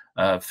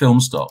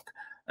film stock.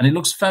 And it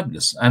looks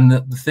fabulous. And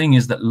the thing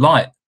is that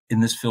light in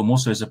this film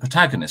also is a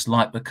protagonist.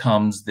 Light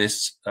becomes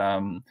this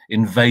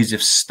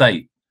invasive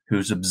state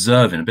who's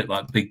observing, a bit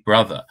like Big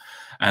Brother.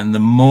 And the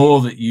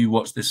more that you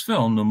watch this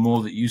film, the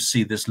more that you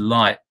see this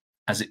light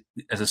as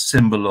a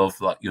symbol of,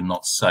 like, you're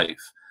not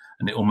safe.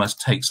 And it almost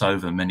takes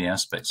over many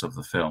aspects of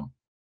the film.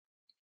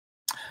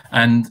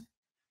 And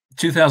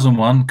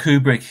 2001,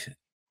 Kubrick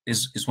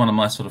is one of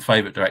my sort of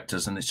favorite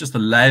directors, and it's just the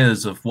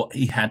layers of what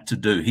he had to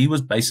do. He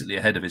was basically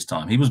ahead of his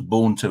time. He was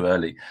born too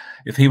early.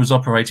 If he was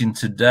operating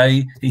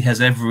today, he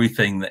has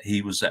everything that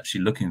he was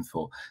actually looking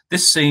for.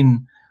 This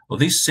scene, or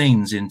these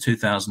scenes in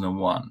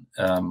 2001,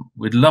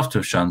 we'd love to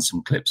have shown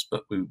some clips,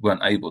 but we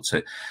weren't able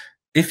to.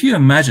 If you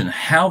imagine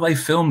how they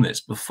filmed this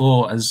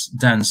before, as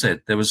Dan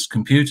said, there was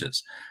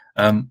computers.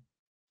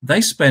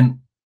 They spent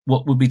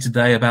what would be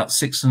today about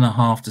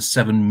 £6.5 to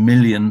 £7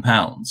 million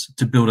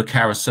to build a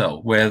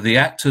carousel where the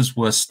actors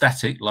were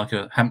static like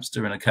a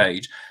hamster in a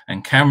cage,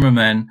 and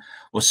cameramen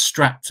were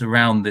strapped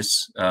around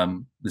this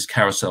this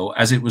carousel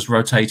as it was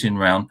rotating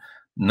around.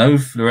 No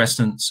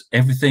fluorescence.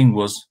 Everything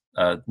was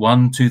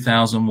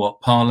 2,000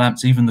 watt PAR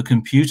lamps. Even the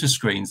computer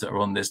screens that are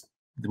on this,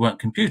 they weren't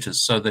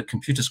computers, so the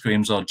computer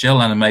screens are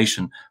gel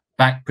animation,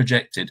 back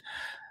projected.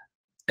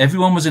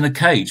 everyone was in a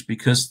cage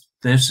because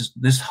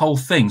this whole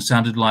thing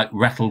sounded like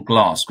rattled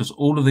glass, because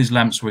all of these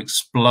lamps were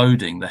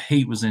exploding. The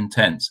heat was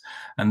intense,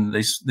 and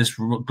this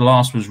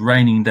glass was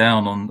raining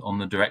down on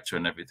the director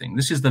and everything.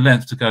 This is the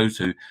length to go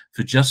to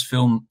for just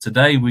film.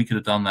 Today we could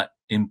have done that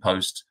in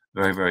post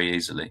very, very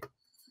easily.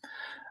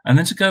 And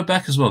then to go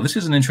back as well, this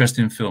is an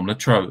interesting film, Le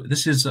Trot.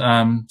 This is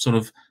sort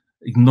of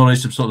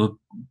acknowledged to sort of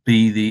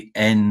be the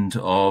end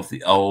of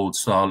the old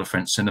style of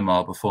French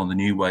cinema before the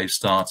new wave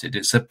started.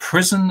 It's a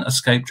prison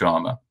escape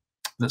drama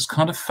that's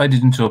kind of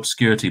faded into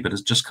obscurity, but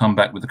has just come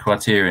back with the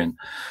Criterion.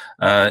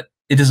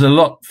 It is a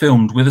lot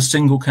filmed with a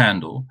single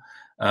candle,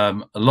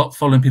 a lot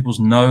following people's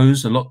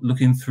nose, a lot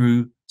looking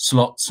through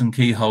slots and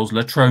keyholes.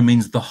 Le Trot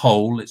means the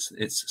hole.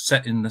 It's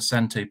set in the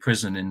Santé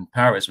prison in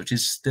Paris, which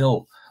is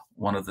still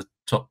one of the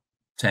top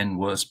 10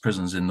 worst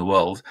prisons in the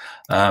world.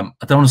 I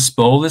don't want to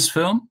spoil this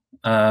film,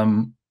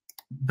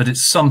 but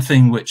it's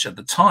something which at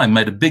the time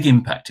made a big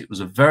impact. It was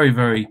a very,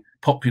 very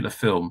popular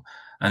film,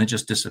 and it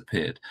just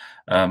disappeared.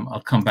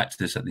 I'll come back to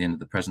this at the end of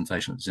the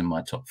presentation. It's in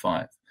my top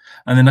 5.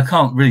 And then I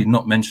can't really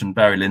not mention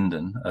Barry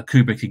Lyndon,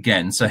 Kubrick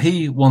again. So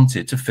he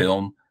wanted to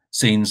film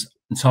scenes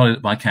entirely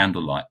by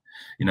candlelight,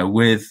 you know,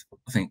 with,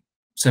 I think,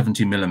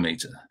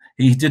 70mm.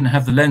 He didn't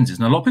have the lenses.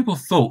 Now, a lot of people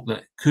thought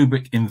that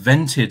Kubrick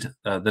invented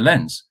the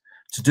lens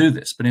to do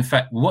this. But in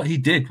fact, what he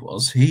did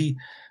was he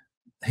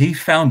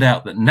found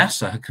out that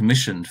NASA had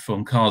commissioned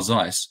from Carl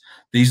Zeiss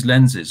these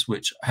lenses,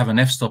 which have an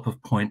f-stop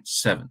of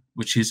 0.7,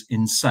 which is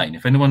insane.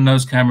 If anyone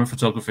knows camera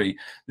photography,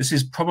 this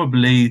is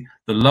probably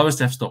the lowest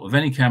f-stop of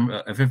any camera,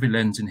 of every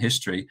lens in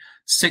history.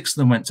 6 of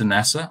them went to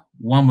NASA.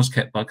 1 was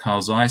kept by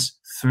Carl Zeiss.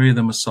 3 of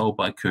them were sold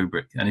by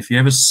Kubrick. And if you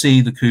ever see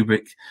the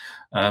Kubrick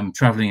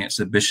traveling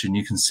exhibition,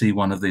 you can see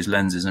one of these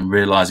lenses and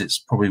realize it's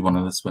probably one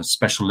of the most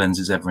special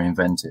lenses ever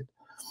invented.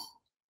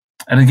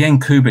 And again,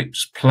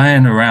 Kubrick's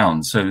playing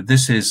around. So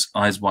this is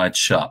Eyes Wide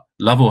Shut.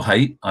 Love or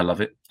hate, I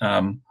love it.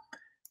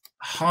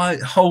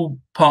 Whole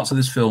parts of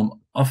this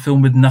film are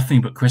filmed with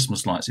nothing but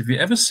Christmas lights. If you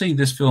ever see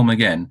this film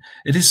again,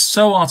 it is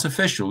so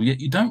artificial, yet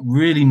you don't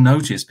really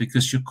notice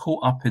because you're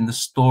caught up in the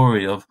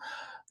story of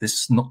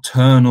this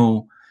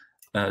nocturnal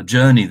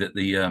journey that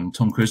the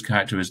Tom Cruise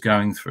character is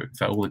going through. In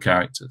fact, all the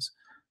characters.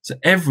 So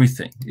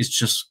everything is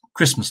just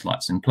Christmas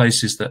lights in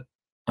places that,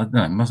 I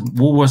don't know,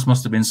 Woolworths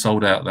must have been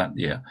sold out that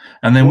year.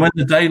 And then when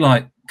the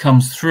daylight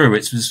comes through,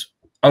 it's this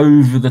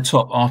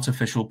over-the-top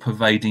artificial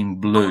pervading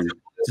blue.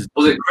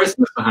 Was it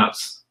Christmas,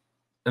 perhaps?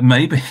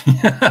 Maybe.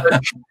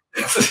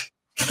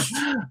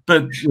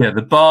 But yeah,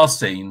 the bar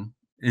scene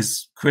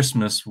is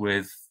Christmas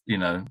with, you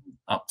know,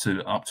 up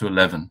to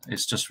 11.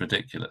 It's just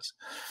ridiculous.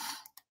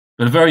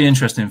 But a very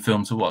interesting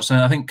film to watch.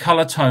 And I think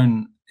color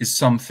tone is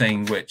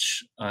something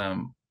which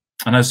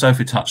I know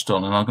Sophie touched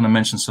on, and I'm going to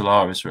mention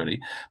Solaris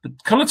really.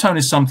 But color tone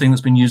is something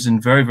that's been used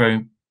in very,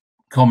 very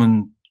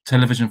common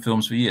television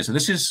films for years. So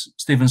this is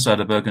Steven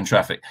Soderbergh and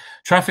Traffic.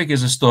 Traffic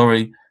is a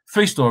story,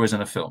 3 stories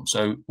in a film.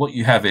 So what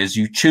you have is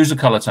you choose a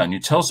color tone. You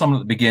tell someone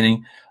at the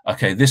beginning,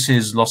 okay, this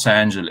is Los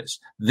Angeles,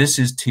 this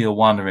is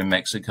Tijuana in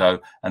Mexico,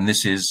 and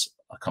this is,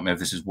 I can't remember if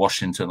this is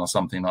Washington or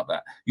something like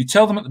that. You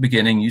tell them at the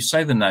beginning, you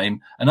say the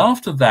name, and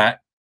after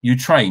that, you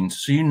trained.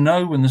 So you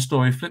know when the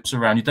story flips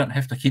around, you don't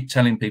have to keep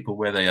telling people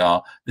where they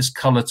are. This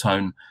color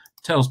tone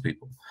tells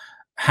people.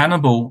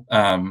 Hannibal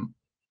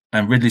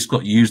and Ridley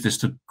Scott used this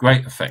to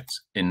great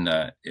effect in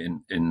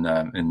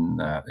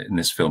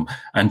this film.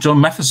 And John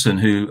Matheson,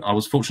 who I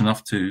was fortunate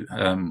enough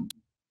to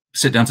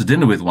sit down to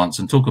dinner with once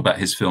and talk about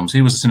his films.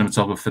 He was a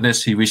cinematographer for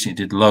this. He recently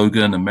did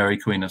Logan and Mary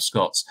Queen of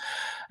Scots.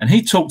 And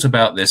he talked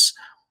about this,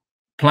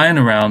 playing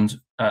around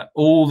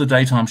all the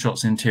daytime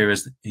shots,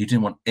 interiors. He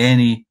didn't want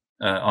any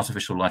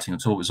artificial lighting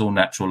at all. It was all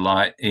natural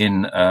light.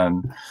 In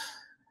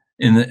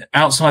the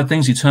outside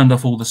things, he turned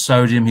off all the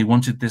sodium. He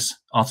wanted this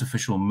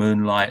artificial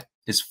moonlight.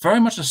 It's very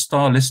much a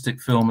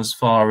stylistic film as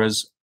far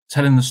as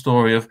telling the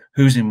story of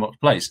who's in what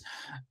place.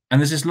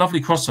 And there's this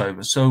lovely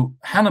crossover. So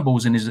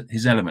Hannibal's in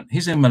his element.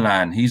 He's in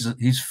Milan.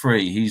 He's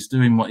free. He's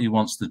doing what he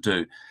wants to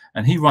do.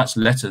 And he writes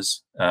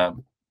letters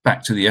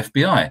back to the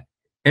FBI.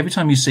 Every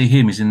time you see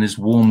him, he's in this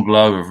warm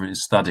glow of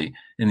his study.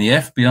 In the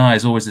FBI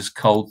is always this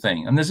cold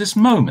thing. And there's this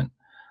moment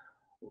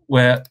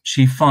where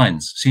she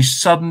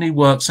suddenly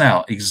works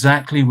out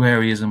exactly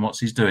where he is and what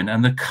he's doing.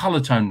 And the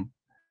color tone,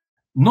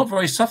 not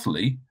very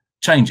subtly,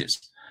 changes.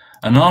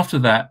 And after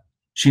that,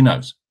 she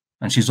knows.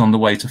 And she's on the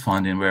way to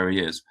finding where he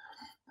is.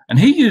 And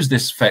he used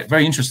this effect,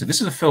 very interesting.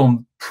 This is a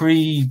film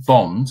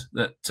pre-Bond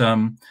that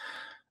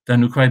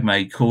Daniel Craig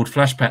made called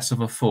Flashbacks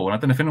of a Fall. And I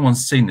don't know if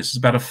anyone's seen this. It's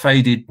about a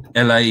faded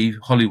LA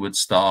Hollywood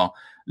star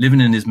living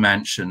in his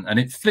mansion. And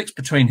it flicks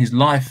between his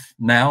life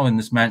now in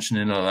this mansion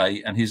in LA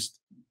and his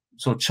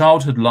sort of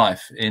childhood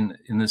life in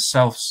the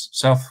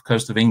south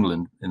coast of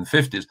England in the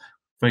 50s,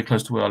 very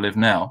close to where I live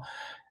now.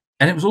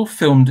 And it was all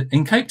filmed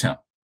in Cape Town.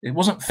 It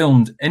wasn't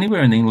filmed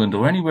anywhere in England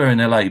or anywhere in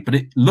LA, but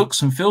it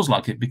looks and feels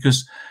like it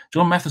because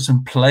John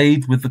Matheson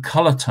played with the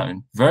color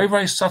tone very,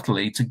 very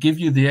subtly to give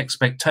you the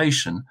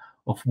expectation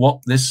of what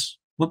this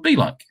would be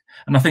like.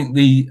 And I think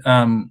the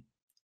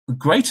the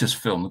greatest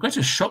film, the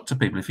greatest shock to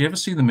people, if you ever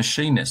see The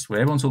Machinist,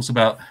 where everyone talks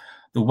about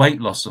the weight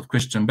loss of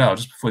Christian Bale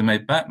just before he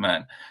made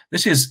Batman.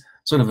 This is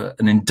sort of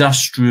an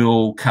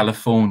industrial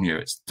California.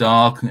 It's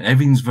dark, and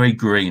everything's very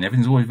green.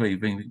 Everything's always very,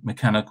 very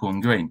mechanical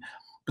and green.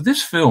 But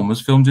this film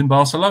was filmed in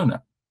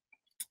Barcelona.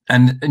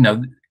 And, you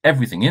know,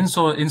 everything,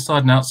 inside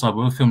and outside,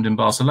 were filmed in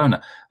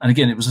Barcelona. And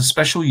again, it was a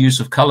special use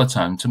of color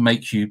tone to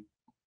make you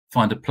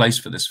find a place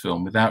for this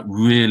film without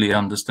really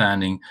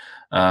understanding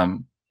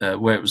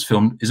where it was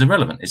filmed is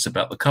irrelevant. It's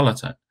about the color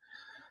tone.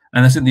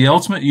 And I think the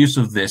ultimate use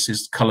of this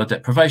is color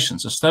deprivation.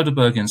 So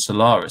Soderbergh in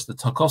Solaris, the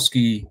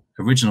Tarkovsky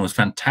original is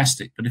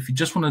fantastic. But if you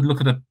just want to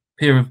look at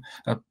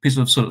a piece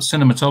of sort of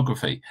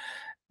cinematography,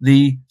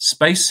 the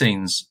space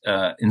scenes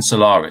in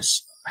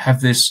Solaris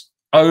have this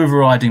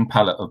overriding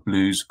palette of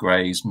blues,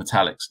 grays,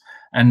 metallics.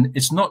 And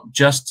it's not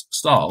just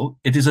style,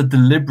 it is a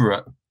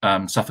deliberate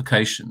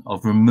suffocation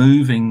of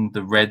removing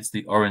the reds,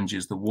 the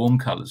oranges, the warm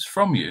colors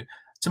from you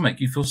to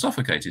make you feel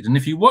suffocated. And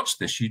if you watch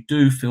this, you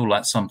do feel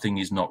like something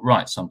is not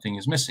right, something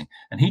is missing.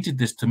 And he did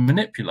this to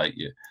manipulate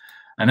you.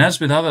 And as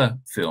with other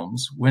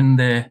films, when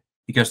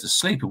he goes to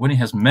sleep, or when he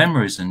has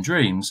memories and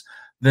dreams,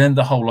 then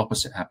the whole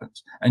opposite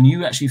happens. And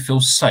you actually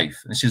feel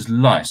safe. This is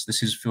nice.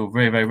 This is feel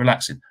very, very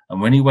relaxing. And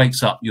when he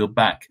wakes up, you're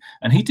back.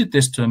 And he did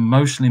this to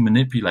emotionally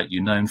manipulate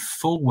you, knowing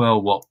full well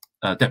what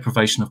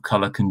deprivation of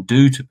color can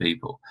do to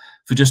people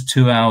for just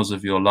 2 hours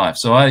of your life.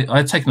 So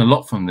I'd taken a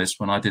lot from this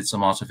when I did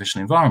some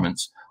artificial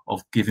environments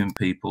of giving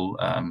people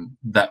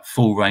that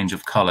full range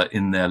of color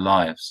in their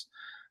lives.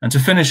 And to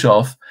finish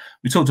off,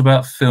 we talked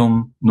about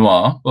film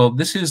noir. Well,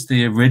 this is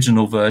the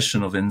original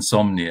version of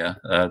Insomnia,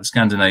 the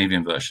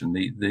Scandinavian version.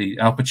 The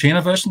Al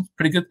Pacino version,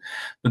 pretty good,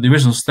 but the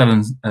original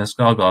Stellan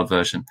Skarsgård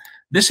version.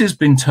 This has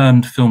been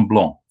termed film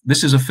blanc.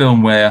 This is a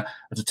film where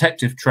a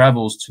detective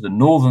travels to the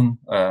northern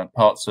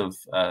parts of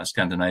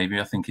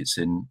Scandinavia. I think it's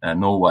in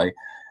Norway,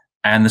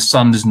 and the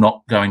sun is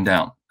not going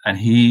down. And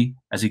he,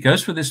 as he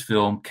goes through this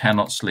film,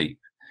 cannot sleep.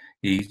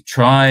 He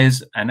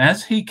tries, and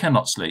as he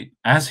cannot sleep,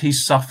 as he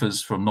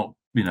suffers from not,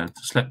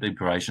 sleep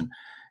deprivation,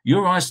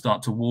 your eyes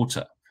start to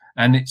water.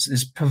 And it's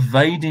this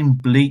pervading,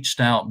 bleached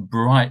out,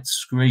 bright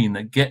screen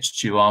that gets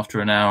to you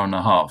after an hour and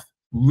a half.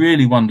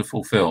 Really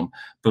wonderful film.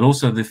 But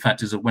also the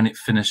fact is that when it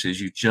finishes,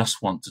 you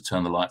just want to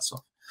turn the lights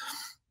off.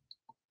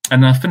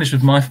 And I finish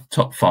with my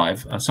top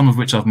 5, some of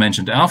which I've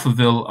mentioned.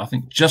 Alphaville, I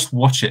think just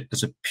watch it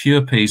as a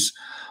pure piece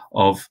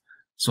of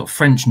sort of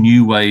French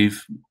new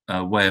wave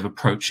way of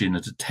approaching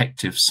a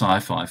detective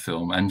sci-fi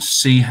film, and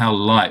see how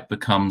light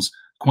becomes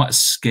quite a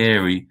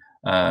scary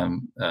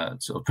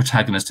sort of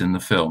protagonist in the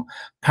film.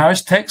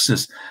 Paris,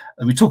 Texas,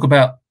 we talk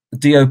about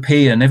DOP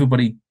and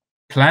everybody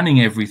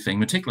planning everything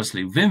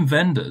meticulously. Wim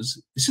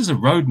Wenders, this is a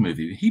road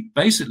movie. He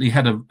basically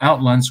had an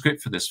outline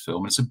script for this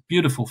film. It's a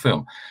beautiful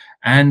film,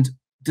 and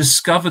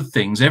discovered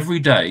things every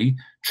day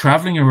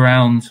traveling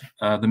around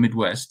the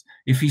Midwest.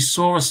 If he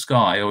saw a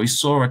sky or he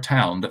saw a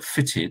town that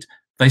fitted,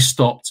 they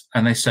stopped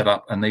and they set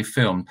up and they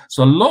filmed.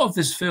 So a lot of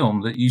this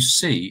film that you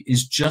see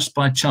is just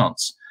by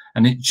chance,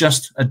 and it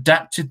just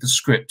adapted the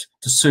script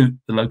to suit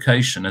the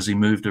location as he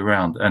moved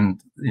around.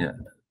 And yeah,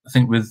 I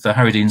think with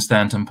Harry Dean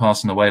Stanton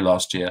passing away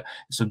last year,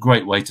 it's a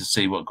great way to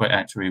see what a great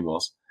actor he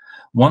was.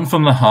 One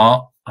from the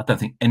Heart, I don't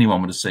think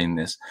anyone would have seen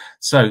this.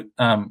 So,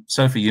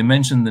 Sophie, you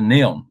mentioned the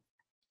neon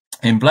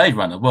in Blade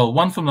Runner. Well,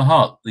 One from the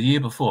Heart, the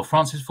year before,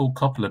 Francis Ford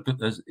Coppola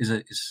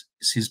is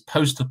his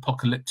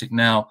post-apocalyptic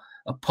now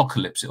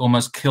apocalypse. It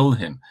almost killed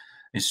him,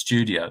 his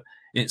studio.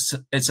 It's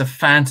a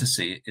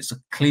fantasy. It's a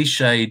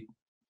cliched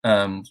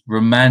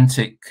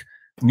romantic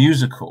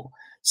musical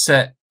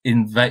set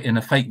in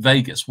a fake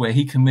Vegas, where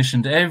he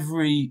commissioned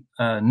every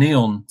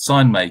neon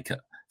sign maker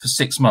for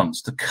 6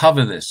 months to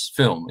cover this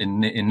film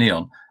in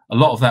neon. A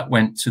lot of that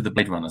went to the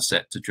Blade Runner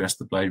set to dress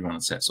the Blade Runner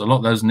set. So a lot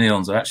of those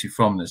neons are actually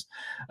from this.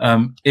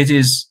 It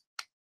is,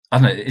 I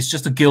don't know, it's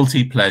just a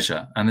guilty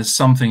pleasure, and there's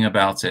something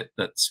about it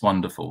that's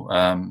wonderful.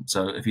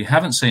 So if you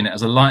haven't seen it,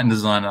 as a lighting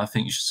designer, I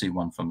think you should see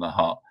One from the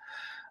Heart.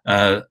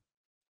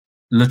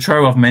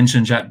 Latreaux, I've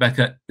mentioned Jack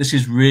Becker. This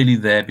is really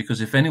there because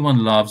if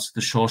anyone loves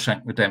The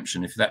Shawshank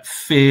Redemption, if that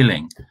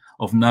feeling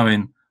of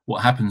knowing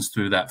what happens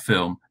through that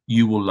film,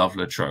 you will love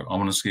Latreaux. I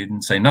want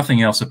to say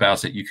nothing else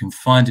about it. You can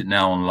find it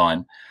now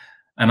online.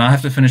 And I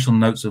have to finish on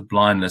Notes of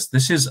Blindness.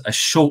 This is a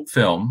short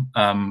film.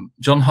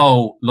 John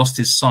Hull lost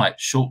his sight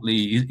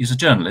shortly. He's a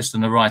journalist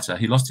and a writer.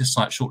 He lost his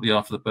sight shortly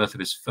after the birth of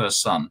his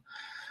first son.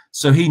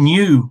 So he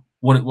knew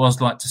what it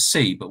was like to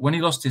see. But when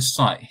he lost his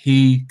sight,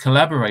 he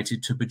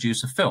collaborated to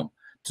produce a film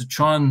to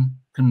try and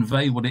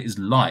convey what it is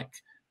like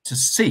to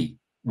see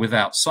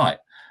without sight.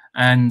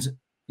 And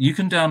you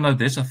can download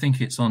this. I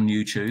think it's on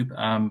YouTube.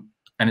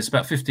 And it's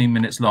about 15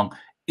 minutes long.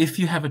 If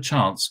you have a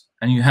chance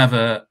and you have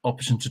an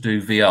option to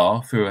do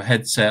VR through a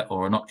headset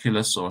or an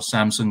Oculus or a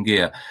Samsung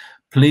Gear,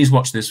 please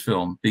watch this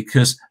film,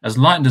 because as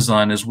lighting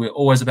designers, we're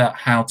always about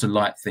how to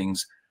light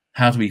things,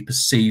 how do we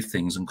perceive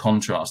things and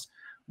contrast.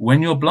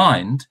 When you're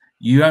blind,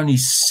 you only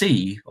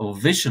see or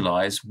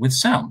visualize with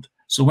sound.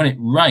 So when it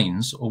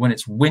rains or when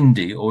it's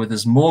windy or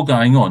there's more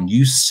going on,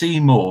 you see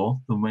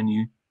more than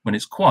when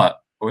it's quiet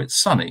or it's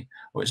sunny,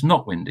 or it's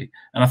not windy.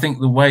 And I think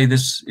the way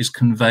this is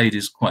conveyed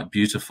is quite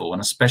beautiful,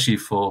 and especially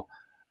for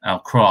our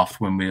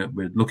craft when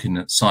we're looking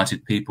at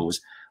sighted people,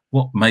 is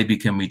what maybe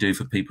can we do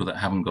for people that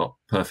haven't got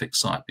perfect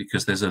sight,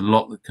 because there's a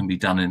lot that can be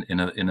done in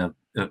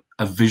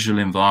a visual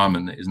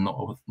environment that is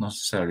not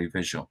necessarily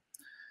visual.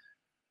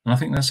 And I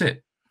think that's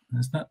it.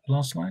 Is that the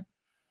last slide?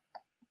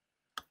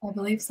 I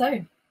believe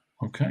so.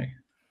 Okay.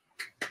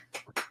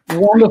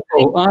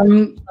 Wonderful.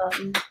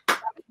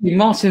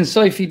 Martin,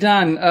 Sophie,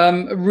 Dan,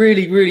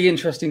 really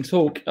interesting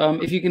talk.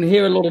 If you can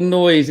hear a lot of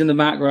noise in the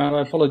background,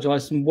 I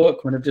apologise. Some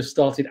workmen have just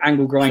started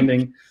angle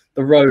grinding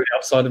the road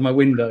outside of my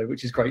window,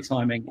 which is great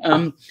timing.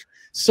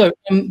 So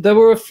there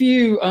were a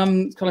few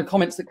kind of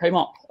comments that came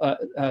up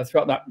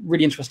throughout that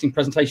really interesting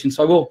presentation,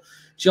 so I will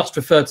just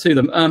refer to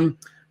them.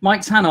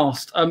 Mike Tan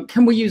asked,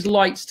 can we use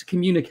lights to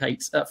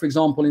communicate, for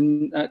example,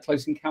 in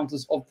Close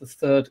Encounters of the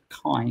Third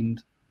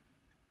Kind?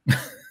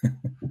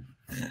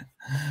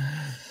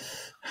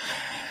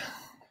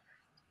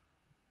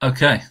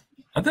 Okay.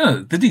 I don't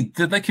know.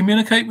 Did they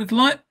communicate with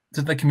light?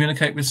 Did they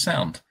communicate with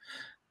sound?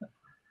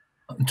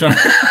 I'm trying to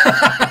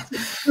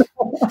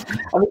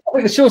I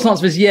think the short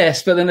answer is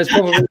yes, but then there's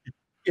probably,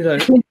 you know.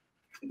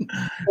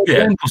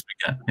 Yeah, of course we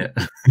can. Yeah.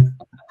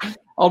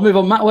 I'll move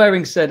on. Matt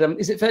Waring said,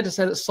 is it fair to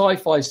say that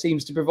sci-fi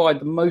seems to provide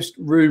the most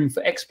room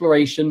for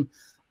exploration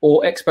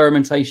or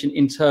experimentation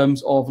in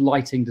terms of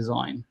lighting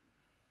design?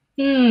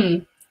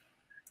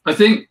 I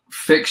think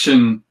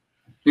fiction,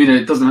 you know,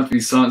 it doesn't have to be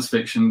science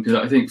fiction, because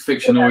I think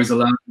fiction always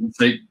allows you to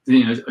take,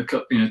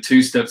 you know,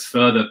 2 steps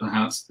further,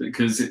 perhaps,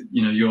 because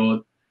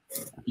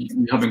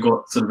you haven't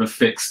got sort of a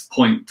fixed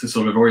point to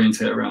sort of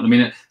orientate around. I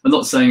mean, I'm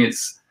not saying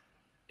it's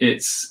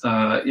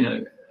you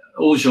know,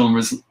 all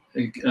genres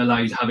allow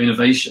you to have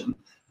innovation,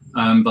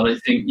 but I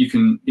think you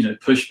can, you know,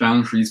 push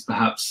boundaries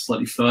perhaps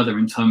slightly further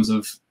in terms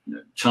of, you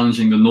know,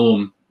 challenging the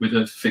norm with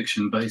a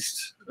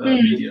fiction-based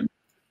medium.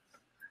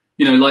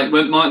 You know, like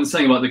when Martin's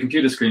saying about the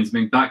computer screens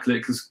being backlit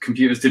because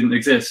computers didn't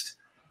exist,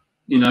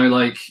 you know,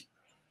 like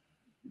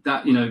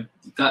that, you know,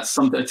 that's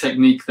a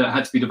technique that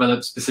had to be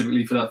developed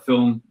specifically for that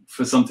film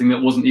for something that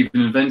wasn't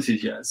even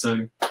invented yet.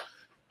 So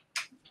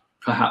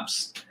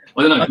perhaps,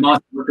 I don't know,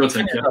 Martin, what's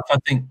your take? Yeah. I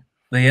think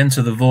The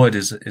Enter the Void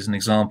is an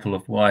example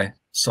of why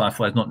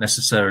sci-fi is not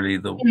necessarily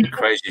the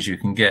craziest you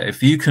can get.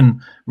 If you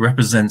can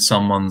represent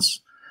someone's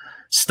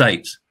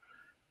state,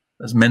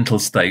 as mental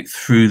state,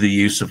 through the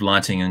use of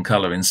lighting and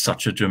color in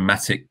such a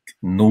dramatic,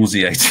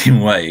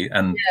 nauseating way,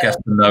 and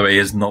Gaspar Noé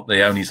is not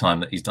the only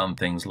time that he's done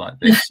things like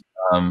this.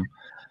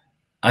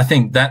 I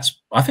think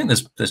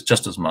there's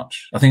just as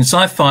much. I think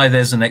sci-fi,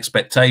 there's an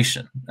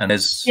expectation, and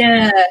there's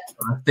I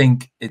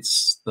think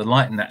it's the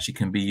lighting actually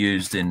can be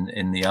used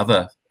in the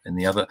other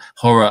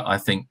horror. I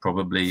think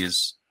probably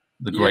is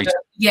the greatest.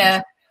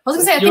 Yeah. I was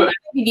gonna say, I think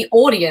maybe the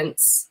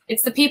audience,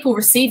 it's the people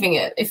receiving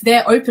it, if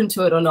they're open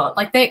to it or not.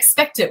 Like, they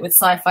expect it with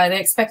sci-fi, they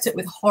expect it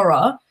with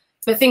horror,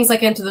 but things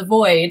like Enter the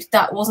Void,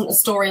 that wasn't a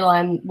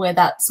storyline where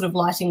that sort of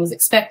lighting was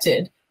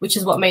expected, which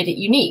is what made it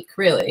unique,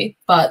 really.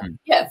 But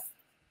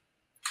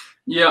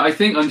yeah, I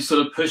think I'm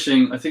sort of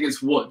pushing. I think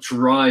it's what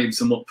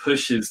drives and what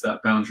pushes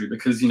that boundary,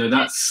 because, you know,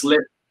 that slit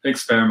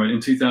experiment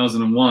in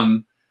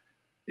 2001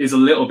 is a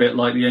little bit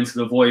like the Enter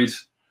the Void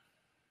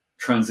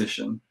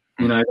transition.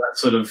 You know, that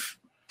sort of,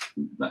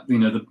 you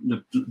know,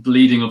 the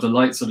bleeding of the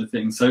light sort of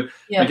thing. So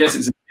I guess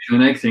it's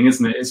an egg thing,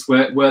 isn't it? It's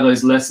where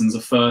those lessons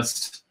are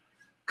first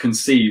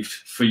conceived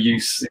for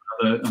use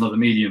in other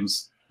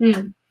mediums.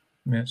 Yeah,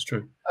 it's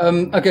true.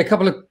 Okay, a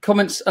couple of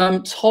comments.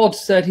 Todd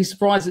said he's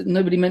surprised that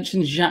nobody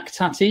mentioned Jacques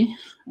Tati.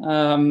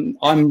 I'm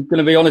going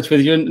to be honest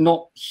with you,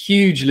 not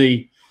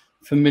hugely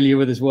familiar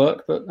with his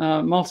work, but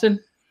Martin?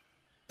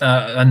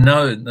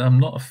 No, I'm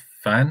not a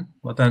fan.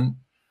 I don't,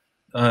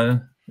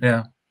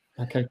 yeah.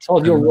 Okay,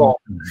 Todd, you're wrong.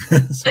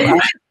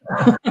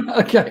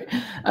 Okay.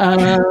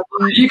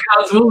 You can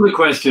answer all the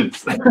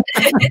questions.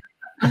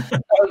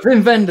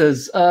 Wim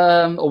Wenders,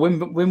 or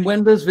Wim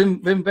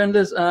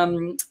Wenders,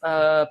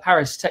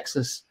 Paris,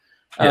 Texas.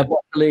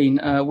 Berlin,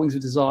 Wings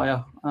of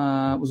Desire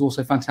was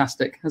also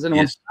fantastic. Has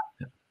anyone? Yes.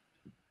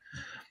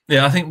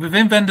 Yeah, I think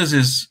Wim Wenders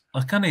is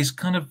he's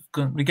kind of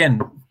again.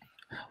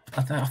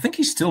 I think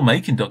he's still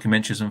making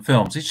documentaries and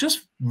films. He's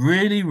just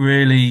really,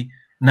 really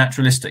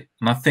naturalistic,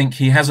 and I think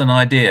he has an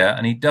idea,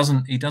 and he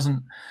doesn't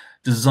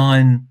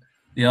design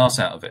the arse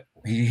out of it.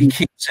 He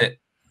keeps it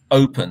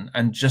open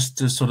and just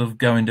to sort of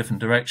go in different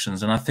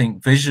directions. And I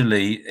think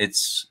visually,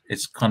 it's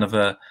kind of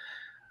a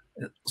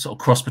sort of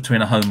cross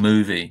between a home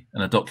movie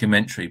and a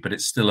documentary, but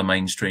it's still a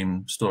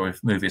mainstream story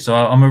movie. So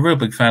I'm a real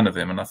big fan of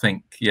him, and I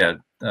think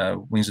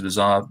Wings of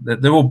Desire,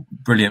 they're all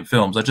brilliant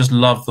films. I just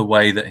love the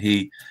way that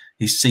he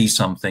sees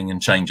something and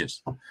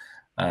changes.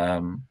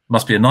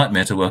 Must be a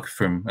nightmare to work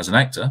for him as an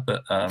actor,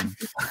 but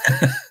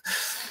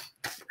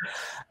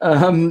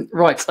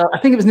right. I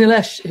think it was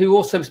Nilesh who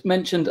also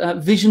mentioned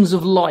Visions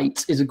of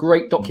Light is a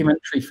great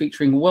documentary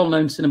featuring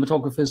well-known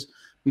cinematographers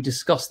who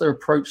discuss their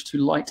approach to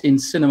light in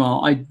cinema.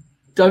 I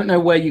don't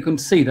know where you can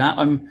see that.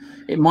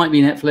 It might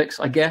be Netflix,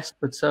 I guess,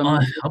 but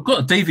I've got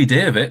a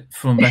DVD of it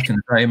from back in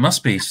the day. It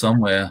must be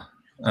somewhere.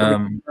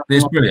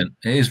 It's brilliant.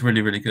 It is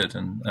really, really good.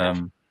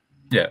 And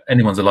yeah,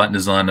 anyone's a lighting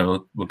designer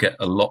will get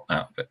a lot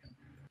out of it.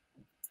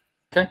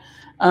 Okay.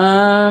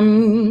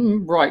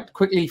 Right,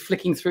 quickly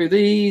flicking through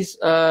these.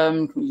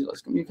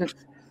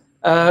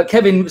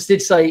 Kevin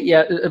did say,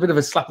 yeah, a bit of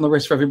a slap on the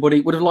wrist for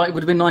everybody. Would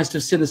have been nice to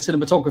have seen the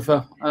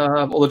cinematographer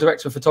or the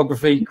director of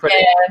photography credit.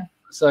 Yeah.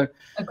 So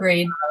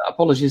agreed.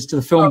 Apologies to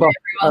the film buff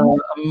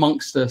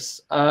amongst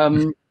us.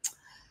 And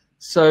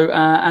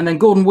then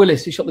Gordon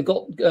Willis, who shot the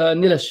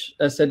Nilesh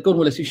said Gordon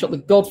Willis, who shot The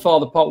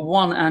Godfather Part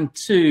 1 and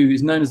 2,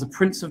 is known as the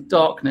Prince of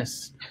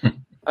Darkness.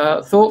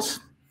 Thoughts?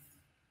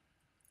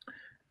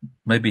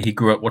 Maybe he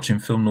grew up watching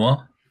film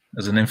noir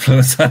as an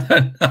influence. I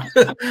don't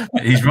know.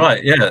 He's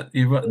right. Yeah,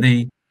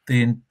 the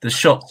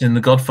shots in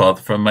The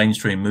Godfather for a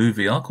mainstream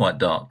movie are quite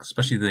dark,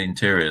 especially the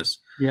interiors.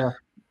 Yeah.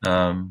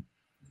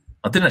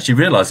 I didn't actually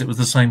realise it was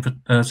the same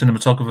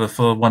cinematographer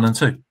for 1 and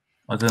 2.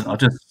 I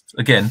just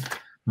again,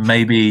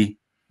 maybe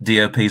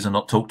DOPs are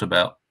not talked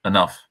about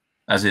enough,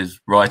 as is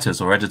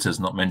writers or editors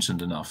not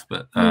mentioned enough.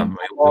 But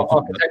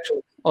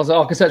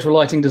architectural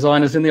lighting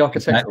designers in the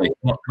architectural,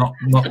 exactly.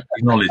 not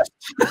acknowledged.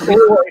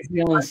 Always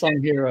the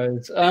unsung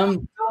heroes.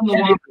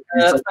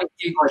 Thank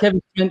you.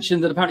 Kevin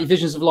mentioned that apparently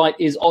Visions of Light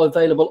is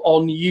available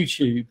on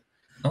YouTube.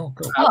 Oh,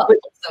 cool.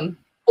 Awesome.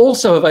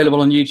 Also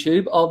available on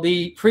YouTube are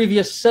the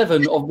previous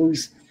 7 of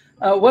these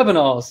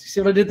webinars. You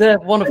see what I did there?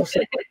 Wonderful.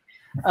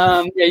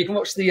 Yeah, you can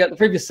watch the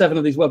previous 7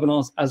 of these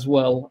webinars as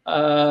well.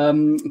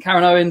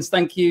 Karen Owens,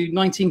 thank you.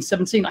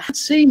 1917. I hadn't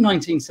seen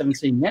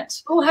 1917 yet.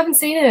 Oh, I haven't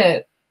seen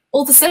it.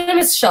 All the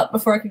cinemas shut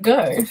before I could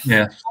go.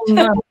 Yeah.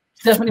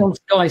 Definitely on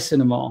Sky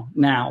Cinema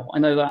now. I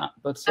know that.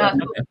 But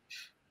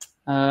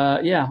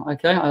yeah,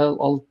 okay,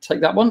 I'll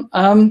take that one.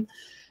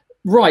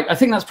 Right, I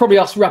think that's probably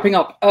us wrapping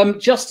up.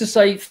 Just to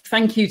say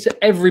thank you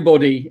to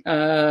everybody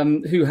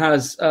who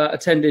has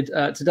attended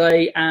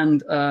today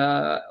and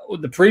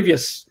the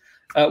previous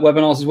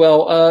webinars as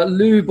well.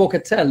 Lou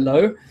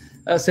Boccatello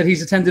said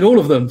he's attended all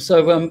of them,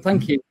 so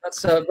thank you.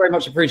 That's very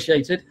much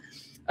appreciated.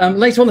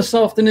 Later on this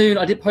afternoon,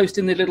 I did post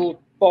in the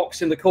little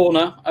box in the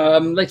corner.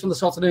 Later on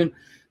this afternoon,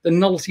 the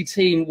Nulty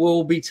team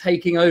will be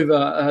taking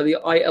over the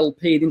ILP,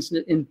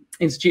 the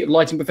Institute of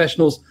Lighting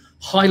Professionals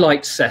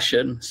highlight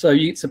session. So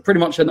it's pretty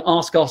much an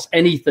Ask Us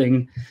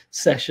Anything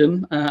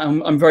session.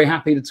 I'm very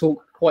happy to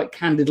talk quite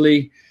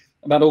candidly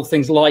about all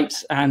things light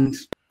and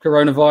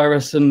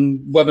coronavirus and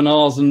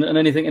webinars and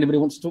anything anybody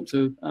wants to talk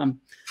to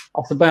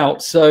us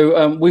about.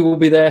 So we will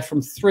be there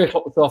from 3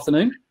 o'clock this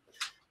afternoon.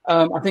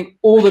 I think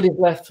all that is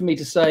left for me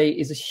to say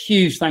is a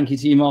huge thank you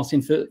to you,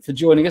 Martin, for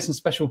joining us and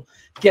special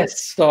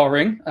guest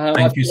starring.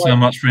 Thank you so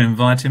much for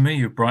inviting me.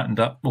 You brightened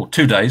up, well,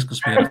 2 days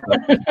because we had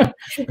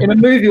in a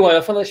movie way.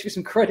 I feel there should be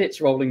some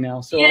credits rolling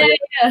now. So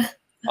yeah.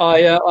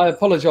 I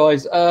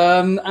apologise.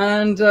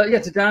 And yeah,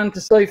 to Dan, to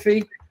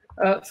Sophie,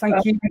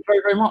 thank you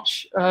very, very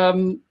much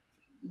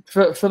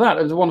for that.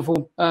 It was a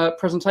wonderful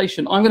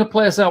presentation. I'm going to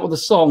play us out with a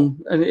song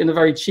in a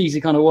very cheesy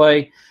kind of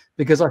way,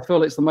 because I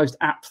feel it's the most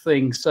apt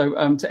thing.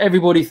 So to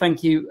everybody,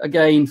 thank you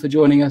again for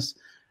joining us.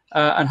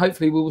 And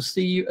hopefully we will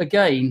see you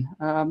again.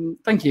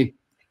 Thank you.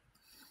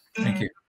 Thank you.